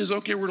teacher that says,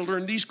 okay, we're going to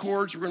learn these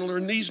chords, we're going to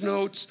learn these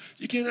notes.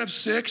 You can't have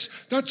 6.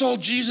 That's all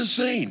Jesus is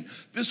saying.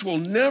 This will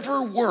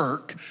never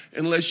work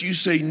unless you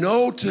say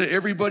no to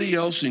everybody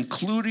else,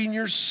 including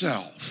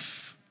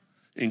yourself,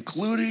 and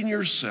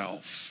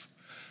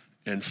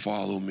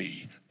follow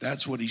me.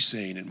 That's what he's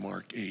saying in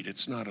Mark 8.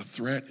 It's not a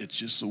threat. It's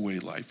just the way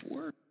life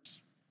works.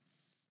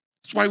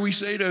 That's why we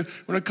say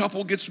when a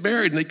couple gets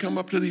married and they come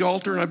up to the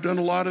altar, and I've done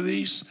a lot of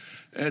these,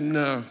 and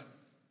the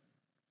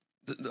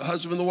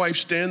husband and the wife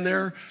stand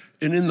there,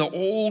 and in the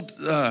old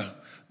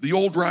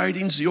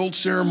writings, the old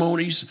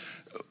ceremonies,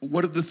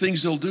 one of the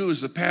things they'll do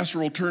is the pastor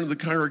will turn to the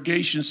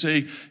congregation and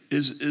say,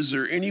 is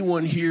there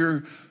anyone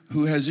here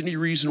who has any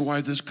reason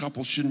why this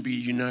couple shouldn't be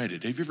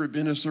united? Have you ever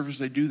been in a service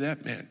they do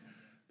that? Man,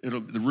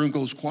 the room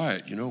goes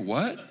quiet. You know,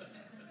 what?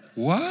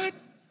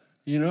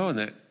 You know, and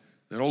that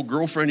old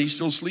girlfriend he's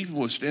still sleeping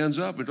with stands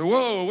up and goes,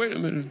 whoa, wait a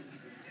minute.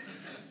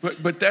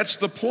 But that's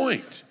the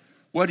point.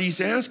 What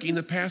he's asking,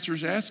 the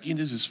pastor's asking,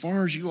 is as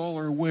far as you all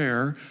are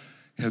aware,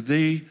 have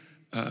they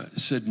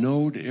said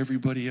no to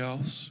everybody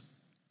else?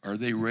 Are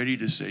they ready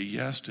to say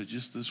yes to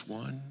just this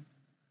one?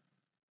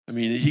 I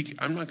mean,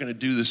 I'm not going to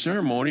do the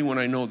ceremony when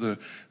I know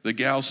the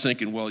gal's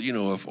thinking, well, you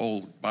know, if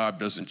old Bob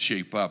doesn't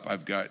shape up,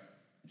 I've got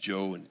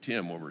Joe and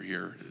Tim over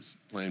here as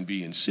plan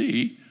B and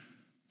C.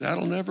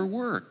 That'll never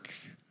work.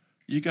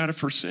 You got to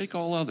forsake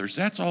all others.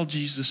 That's all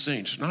Jesus is saying.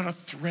 It's not a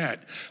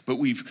threat, but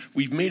we've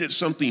made it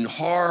something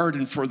hard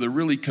and for the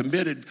really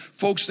committed.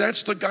 Folks,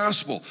 that's the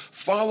gospel.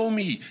 Follow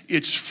me.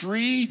 It's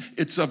free.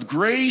 It's of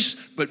grace,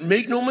 but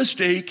make no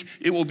mistake,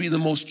 it will be the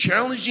most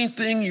challenging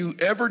thing you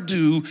ever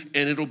do,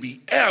 and it'll be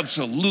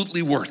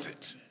absolutely worth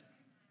it.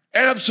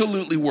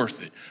 Absolutely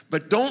worth it.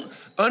 But don't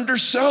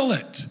undersell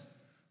it.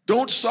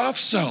 Don't soft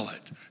sell it.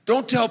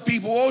 Don't tell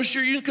people, oh,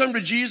 sure, you can come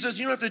to Jesus.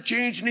 You don't have to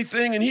change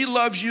anything, and he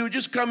loves you.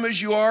 Just come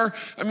as you are.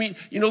 I mean,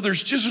 you know,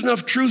 there's just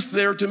enough truth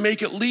there to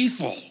make it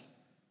lethal.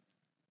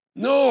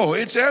 No,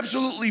 it's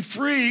absolutely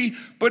free,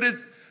 but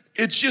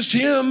it's just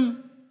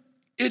him.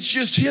 It's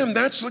just him.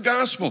 That's the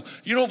gospel.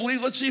 You don't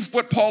believe? Let's see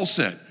what Paul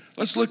said.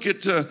 Let's look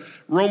at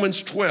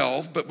Romans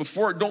 12, but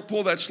don't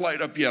pull that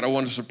slide up yet. I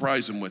want to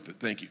surprise him with it.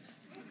 Thank you.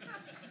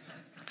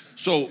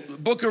 So, the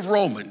book of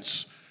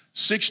Romans,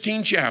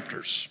 16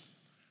 chapters.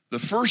 The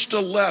first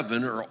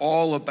 11 are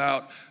all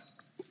about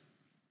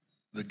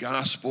the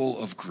gospel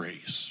of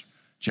grace.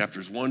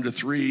 Chapters 1 to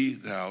 3,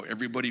 how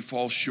everybody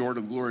falls short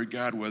of the glory of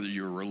God, whether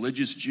you're a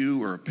religious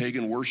Jew or a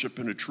pagan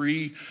worshiping a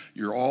tree,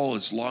 you're all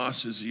as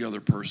lost as the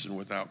other person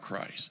without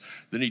Christ.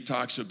 Then he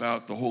talks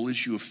about the whole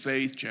issue of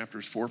faith,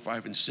 chapters 4,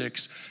 5, and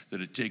 6, that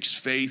it takes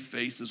faith.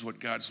 Faith is what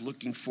God's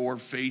looking for.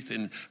 Faith,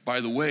 and by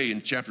the way,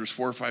 in chapters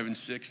 4, 5, and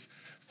 6,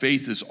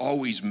 faith is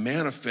always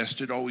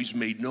manifested, always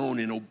made known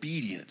in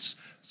obedience.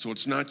 So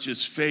it's not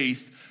just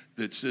faith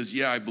that says,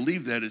 yeah, I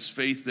believe that. It's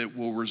faith that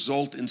will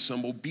result in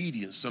some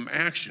obedience, some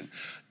action.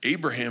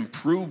 Abraham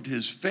proved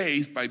his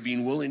faith by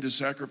being willing to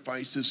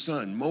sacrifice his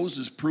son.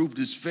 Moses proved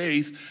his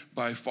faith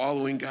by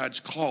following God's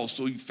call.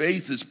 So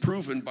faith is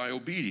proven by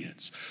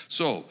obedience.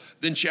 So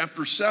then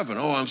chapter 7.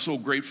 Oh, I'm so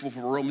grateful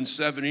for Romans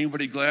 7.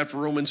 Anybody glad for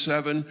Romans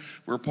 7?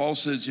 Where Paul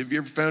says, have you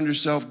ever found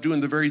yourself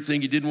doing the very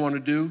thing you didn't want to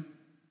do?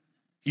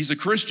 He's a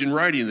Christian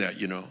writing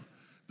that, you know.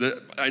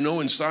 I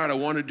know inside I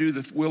want to do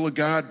the will of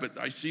God, but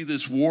I see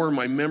this war in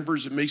my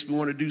members. It makes me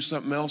want to do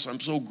something else. I'm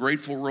so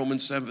grateful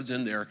Romans 7's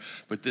in there.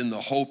 But then the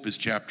hope is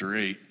chapter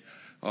 8.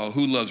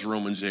 Who loves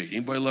Romans 8?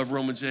 Anybody love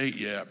Romans 8?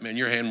 Yeah, man,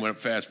 your hand went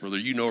up fast, brother.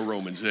 You know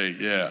Romans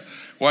 8, yeah.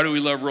 Why do we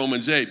love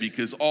Romans 8?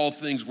 Because all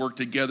things work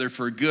together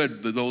for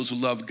good to those who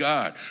love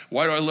God.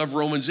 Why do I love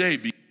Romans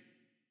 8?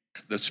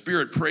 The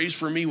Spirit prays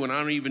for me when I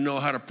don't even know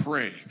how to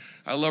pray.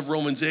 I love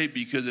Romans 8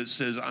 because it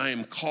says I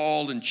am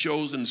called and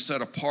chosen,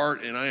 set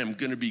apart, and I am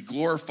going to be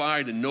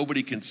glorified, and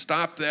nobody can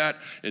stop that,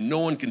 and no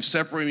one can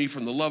separate me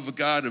from the love of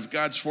God. If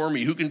God's for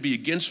me, who can be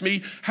against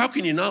me? How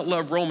can you not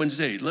love Romans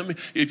 8?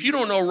 If you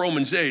don't know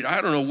Romans 8,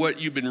 I don't know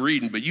what you've been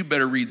reading, but you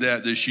better read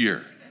that this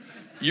year.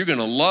 You're going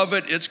to love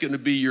it. It's going to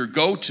be your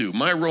go-to.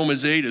 My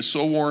Romans 8 is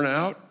so worn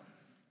out.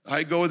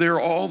 I go there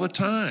all the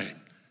time.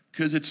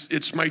 Because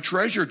it's my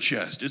treasure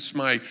chest. It's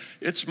my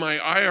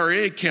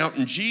IRA account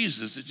in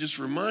Jesus. It just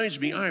reminds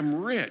me I'm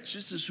rich.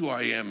 This is who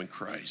I am in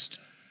Christ.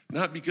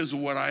 Not because of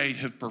what I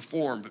have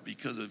performed, but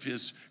because of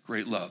his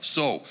great love.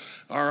 So,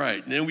 all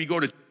right, and then we go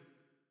to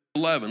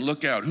 11.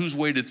 Look out. Who's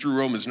waded through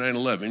Romans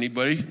 9:11?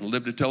 Anybody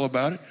live to tell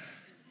about it?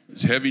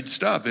 It's heavy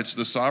stuff. It's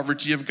the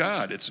sovereignty of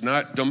God. It's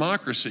not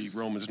democracy,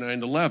 Romans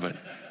 9:11.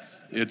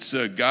 It's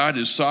God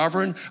is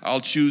sovereign.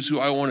 I'll choose who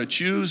I want to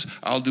choose.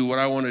 I'll do what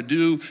I want to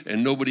do,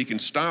 and nobody can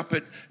stop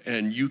it,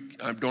 and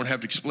I don't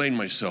have to explain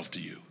myself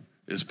to you.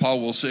 As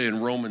Paul will say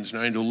in Romans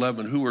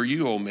 9:11, who are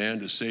you, O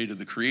man, to say to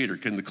the Creator?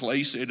 Can the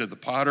clay say to the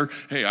potter,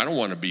 hey, I don't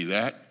want to be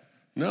that?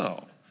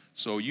 No.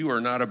 So you are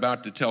not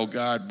about to tell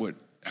God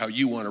how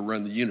you want to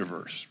run the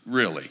universe,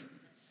 really.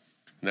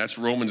 And that's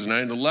Romans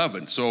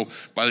 9:11. So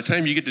by the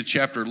time you get to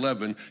chapter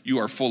 11, you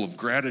are full of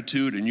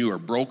gratitude and you are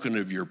broken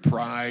of your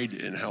pride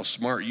and how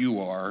smart you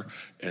are.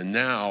 And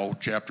now,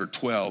 chapter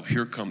 12,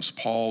 here comes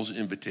Paul's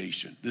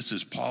invitation. This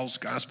is Paul's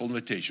gospel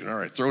invitation. All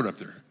right, throw it up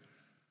there.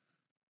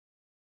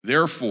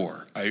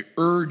 Therefore, I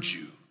urge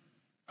you,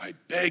 I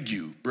beg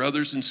you,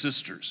 brothers and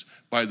sisters,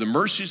 by the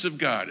mercies of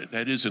God,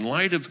 that is, in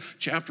light of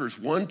chapters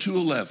 1 to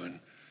 11,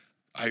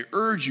 I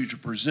urge you to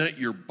present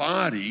your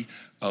body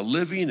a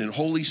living and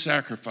holy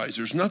sacrifice.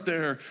 There's nothing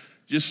there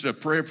just to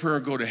pray a prayer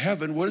and go to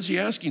heaven. What is he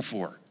asking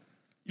for?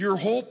 Your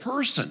whole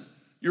person,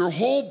 your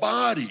whole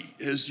body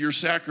is your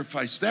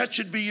sacrifice. That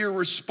should be your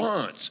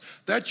response.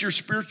 That's your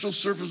spiritual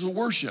service of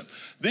worship.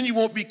 Then you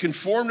won't be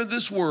conformed to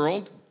this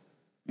world.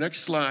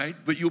 Next slide.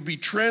 But you'll be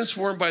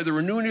transformed by the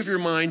renewing of your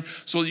mind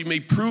so that you may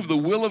prove the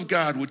will of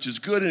God, which is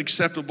good and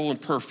acceptable and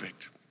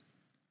perfect.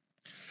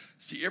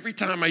 See, every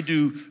time I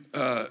do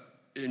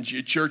in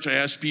church, I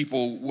ask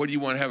people, what do you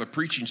want to have a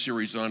preaching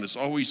series on? It's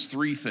always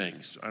three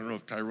things. I don't know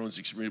if Tyrone's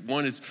experienced.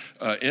 One is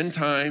end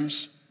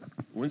times,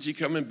 when's he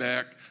coming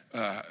back,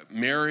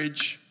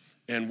 marriage,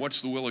 and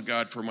what's the will of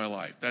God for my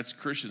life? That's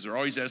Christians are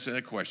always asking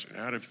that question,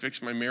 how to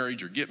fix my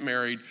marriage or get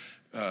married,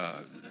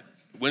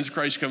 when's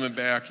Christ coming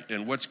back,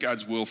 and what's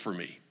God's will for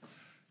me?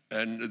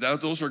 And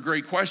those are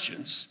great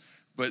questions,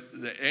 but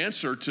the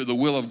answer to the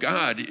will of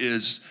God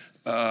is,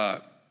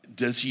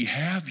 does he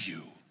have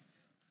you?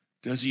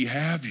 Does he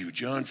have you?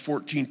 John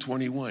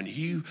 14:21.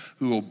 He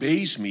who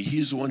obeys me, he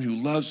is the one who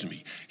loves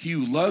me. He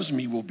who loves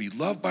me will be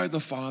loved by the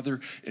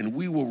Father, and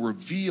we will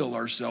reveal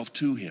ourselves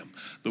to him.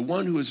 The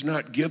one who has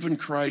not given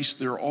Christ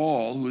their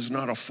all, who is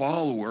not a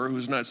follower, who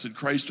has not said,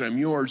 Christ, I'm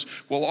yours,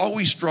 will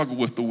always struggle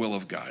with the will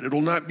of God.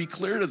 It'll not be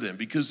clear to them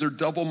because they're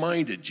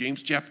double-minded.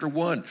 James chapter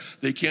 1,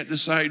 they can't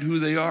decide who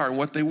they are and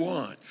what they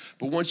want.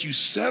 But once you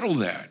settle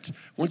that,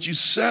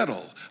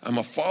 I'm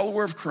a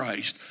follower of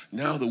Christ,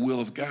 now the will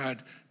of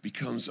God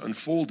becomes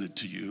unfolded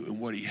to you in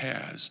what he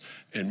has.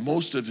 And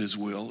most of his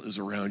will is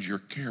around your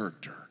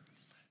character.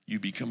 You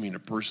becoming a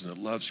person that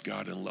loves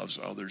God and loves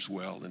others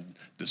well and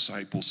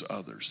disciples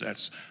others.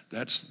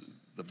 That's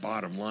the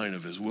bottom line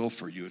of his will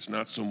for you. It's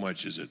not so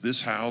much, is it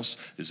this house?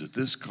 Is it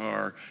this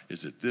car?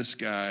 Is it this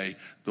guy?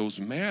 Those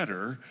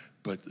matter,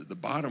 but the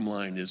bottom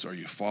line is, are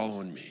you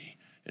following me?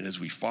 And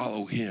as we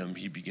follow him,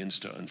 he begins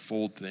to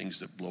unfold things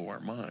that blow our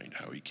mind,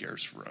 how he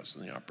cares for us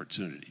and the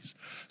opportunities.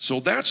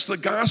 So that's the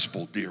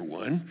gospel, dear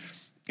one.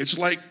 It's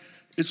like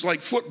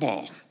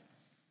football.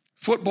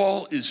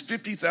 Football is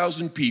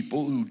 50,000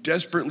 people who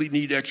desperately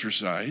need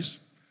exercise.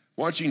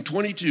 watching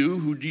 22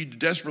 who need to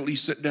desperately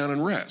sit down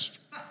and rest.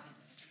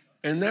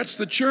 And that's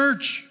the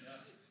church.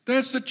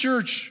 That's the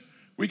church.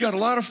 We got a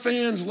lot of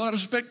fans, a lot of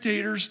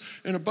spectators,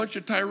 and a bunch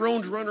of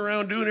Tyrones running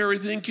around doing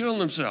everything, killing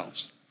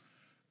themselves.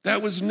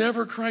 That was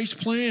never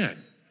Christ's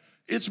plan.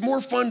 It's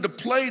more fun to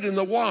play than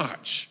to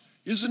watch,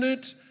 isn't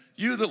it?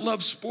 You that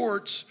love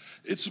sports,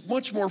 it's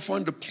much more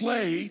fun to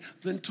play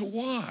than to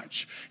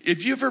watch.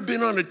 If you've ever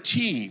been on a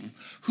team,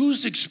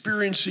 who's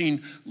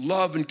experiencing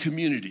love and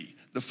community?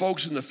 The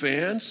folks and the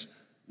fans?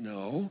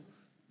 No,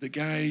 the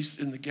guys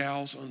and the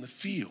gals on the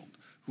field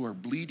who are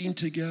bleeding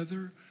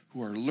together,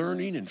 who are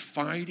learning and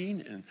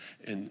fighting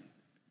and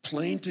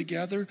playing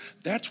together.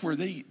 That's where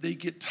they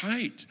get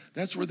tight.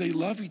 That's where they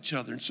love each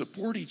other and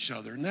support each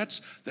other. And that's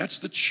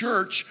the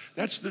church.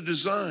 That's the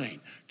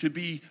design, to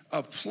be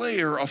a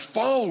player, a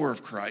follower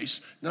of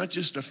Christ, not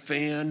just a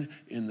fan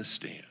in the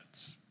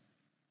stands.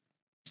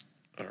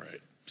 All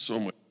right,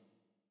 so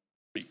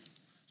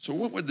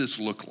what would this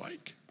look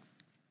like?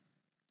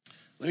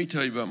 Let me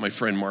tell you about my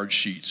friend Marge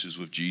Sheets, who's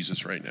with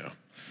Jesus right now.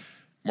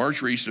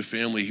 Marge raised a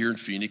family here in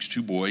Phoenix,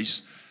 2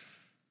 boys.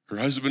 Her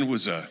husband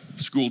was a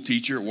school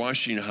teacher at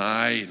Washington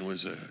High and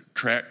was a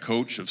track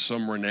coach of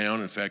some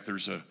renown. In fact,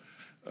 there's a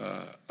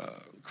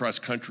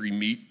cross-country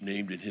meet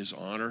named in his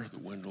honor, the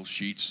Wendell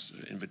Sheets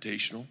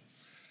Invitational.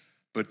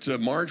 But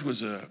Marge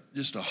was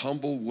just a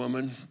humble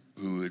woman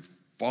who had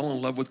fallen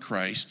in love with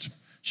Christ.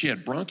 She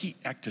had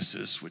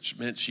bronchiectasis, which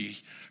meant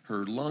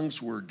her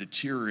lungs were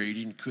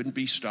deteriorating, couldn't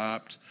be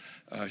stopped.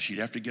 She'd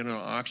have to get on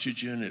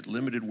oxygen. It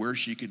limited where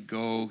she could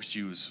go.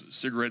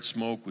 Cigarette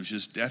smoke was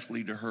just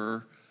deathly to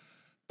her.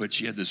 But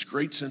she had this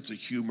great sense of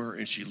humor,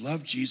 and she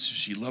loved Jesus.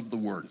 She loved the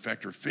Word. In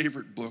fact, her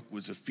favorite book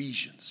was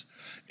Ephesians.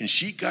 And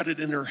she got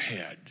it in her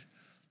head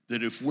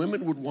that if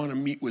women would want to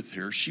meet with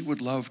her, she would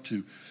love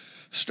to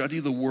study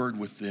the Word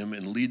with them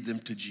and lead them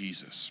to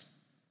Jesus.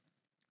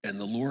 And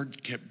the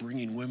Lord kept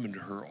bringing women to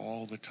her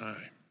all the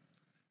time.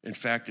 In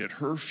fact, at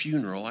her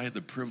funeral, I had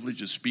the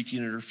privilege of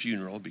speaking at her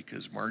funeral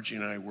because Margie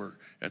and I were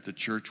at the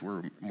church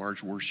where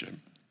Marge worshiped.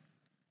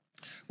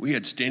 We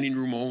had standing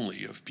room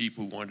only of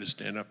people who wanted to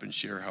stand up and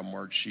share how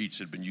Marge Sheets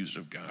had been used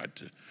of God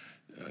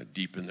to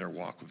deepen their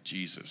walk with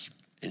Jesus.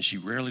 And she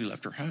rarely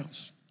left her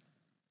house.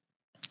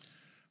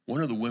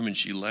 One of the women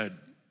she led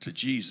to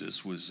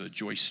Jesus was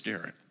Joyce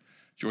Sterrett.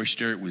 Joyce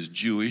Sterrett was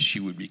Jewish. She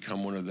would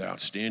become one of the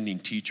outstanding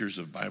teachers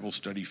of Bible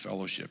Study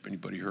Fellowship.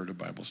 Anybody heard of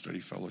Bible Study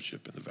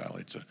Fellowship in the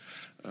Valley? It's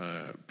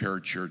a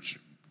parachurch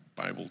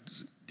Bible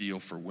deal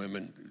for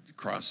women,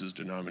 crosses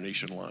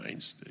denomination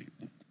lines.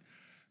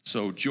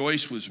 So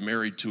Joyce was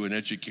married to an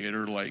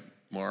educator like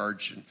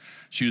Marge, and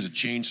she was a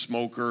chain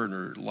smoker, and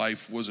her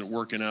life wasn't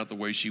working out the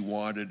way she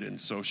wanted, and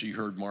so she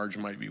heard Marge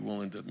might be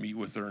willing to meet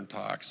with her and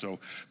talk.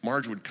 So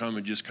Marge would come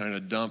and just kind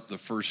of dump the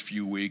first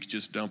few weeks,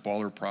 just dump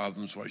all her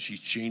problems while she's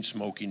chain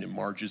smoking in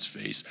Marge's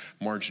face.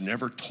 Marge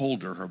never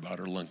told her about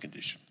her lung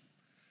condition.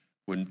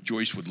 When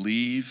Joyce would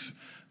leave,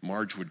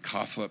 Marge would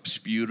cough up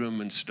sputum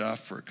and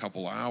stuff for a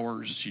couple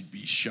hours. She'd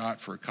be shot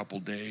for a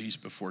couple days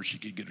before she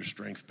could get her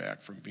strength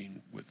back from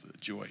being with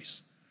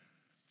Joyce.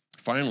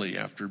 Finally,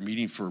 after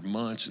meeting for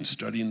months and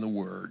studying the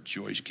Word,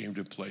 Joyce came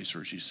to a place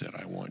where she said,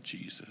 I want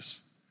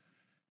Jesus.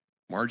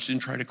 Marge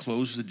didn't try to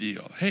close the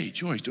deal. Hey,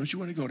 Joyce, don't you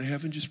want to go to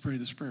heaven? Just pray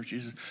this prayer.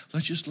 Jesus,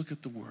 let's just look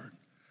at the Word.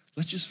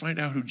 Let's just find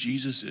out who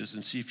Jesus is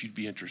and see if you'd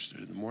be interested.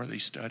 And the more they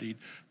studied,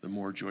 the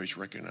more Joyce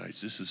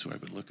recognized, this is who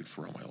I've been looking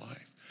for all my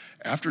life.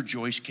 After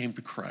Joyce came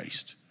to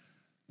Christ,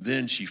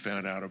 then she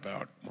found out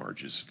about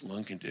Marge's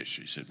lung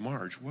condition. She said,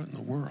 Marge, what in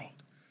the world?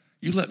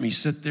 You let me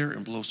sit there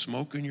and blow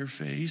smoke in your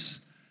face,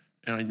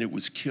 and it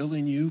was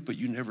killing you, but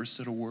you never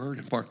said a word?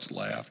 And Marge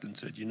laughed and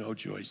said, you know,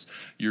 Joyce,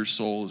 your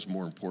soul is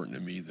more important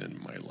to me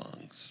than my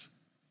lungs.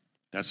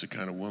 That's the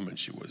kind of woman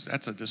she was.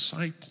 That's a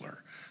discipler.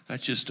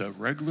 That's just a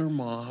regular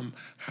mom,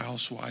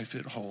 housewife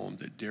at home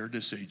that dared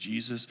to say,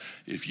 Jesus,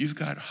 if you've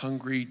got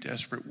hungry,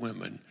 desperate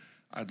women,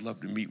 I'd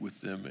love to meet with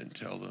them and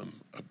tell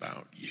them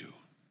about you.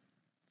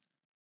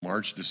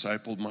 Marge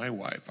discipled my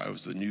wife. I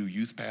was the new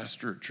youth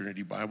pastor at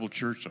Trinity Bible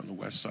Church on the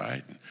west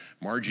side. And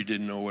Margie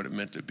didn't know what it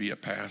meant to be a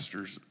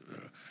pastor's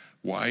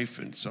wife,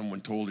 and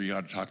someone told her you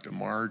ought to talk to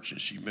Marge, and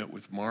she met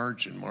with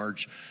Marge, and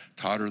Marge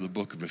taught her the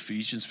book of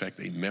Ephesians. In fact,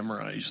 they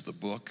memorized the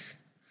book.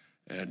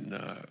 And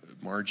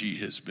Margie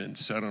has been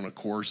set on a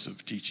course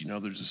of teaching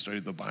others to study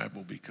the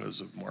Bible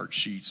because of Marge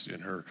Sheets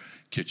in her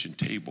kitchen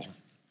table.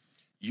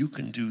 You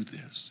can do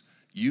this.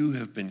 You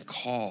have been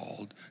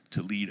called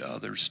to lead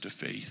others to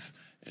faith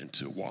and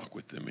to walk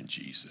with them in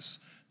Jesus.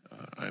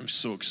 I'm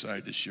so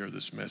excited to share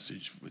this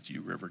message with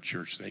you, River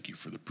Church. Thank you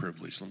for the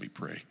privilege. Let me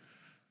pray.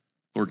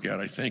 Lord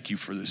God, I thank you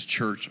for this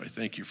church. I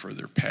thank you for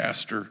their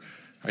pastor.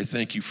 I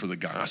thank you for the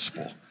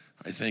gospel.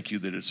 I thank you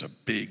that it's a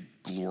big,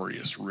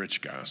 glorious,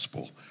 rich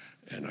gospel.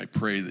 And I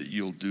pray that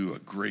you'll do a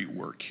great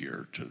work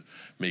here to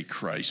make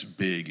Christ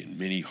big in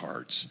many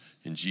hearts.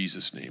 In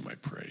Jesus' name I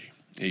pray.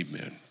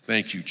 Amen.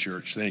 Thank you,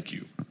 church. Thank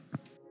you.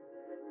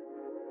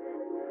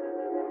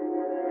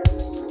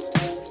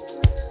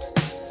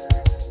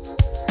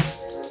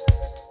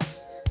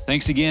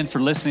 Thanks again for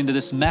listening to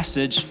this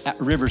message at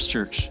Rivers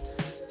Church.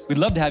 We'd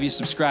love to have you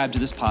subscribe to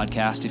this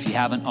podcast if you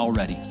haven't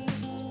already.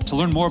 To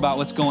learn more about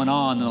what's going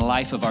on in the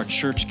life of our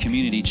church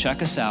community,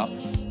 check us out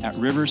at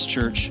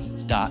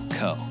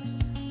riverschurch.co.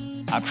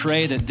 I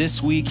pray that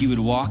this week you would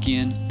walk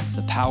in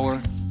the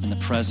power and the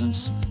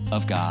presence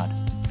of God.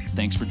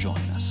 Thanks for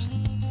joining us.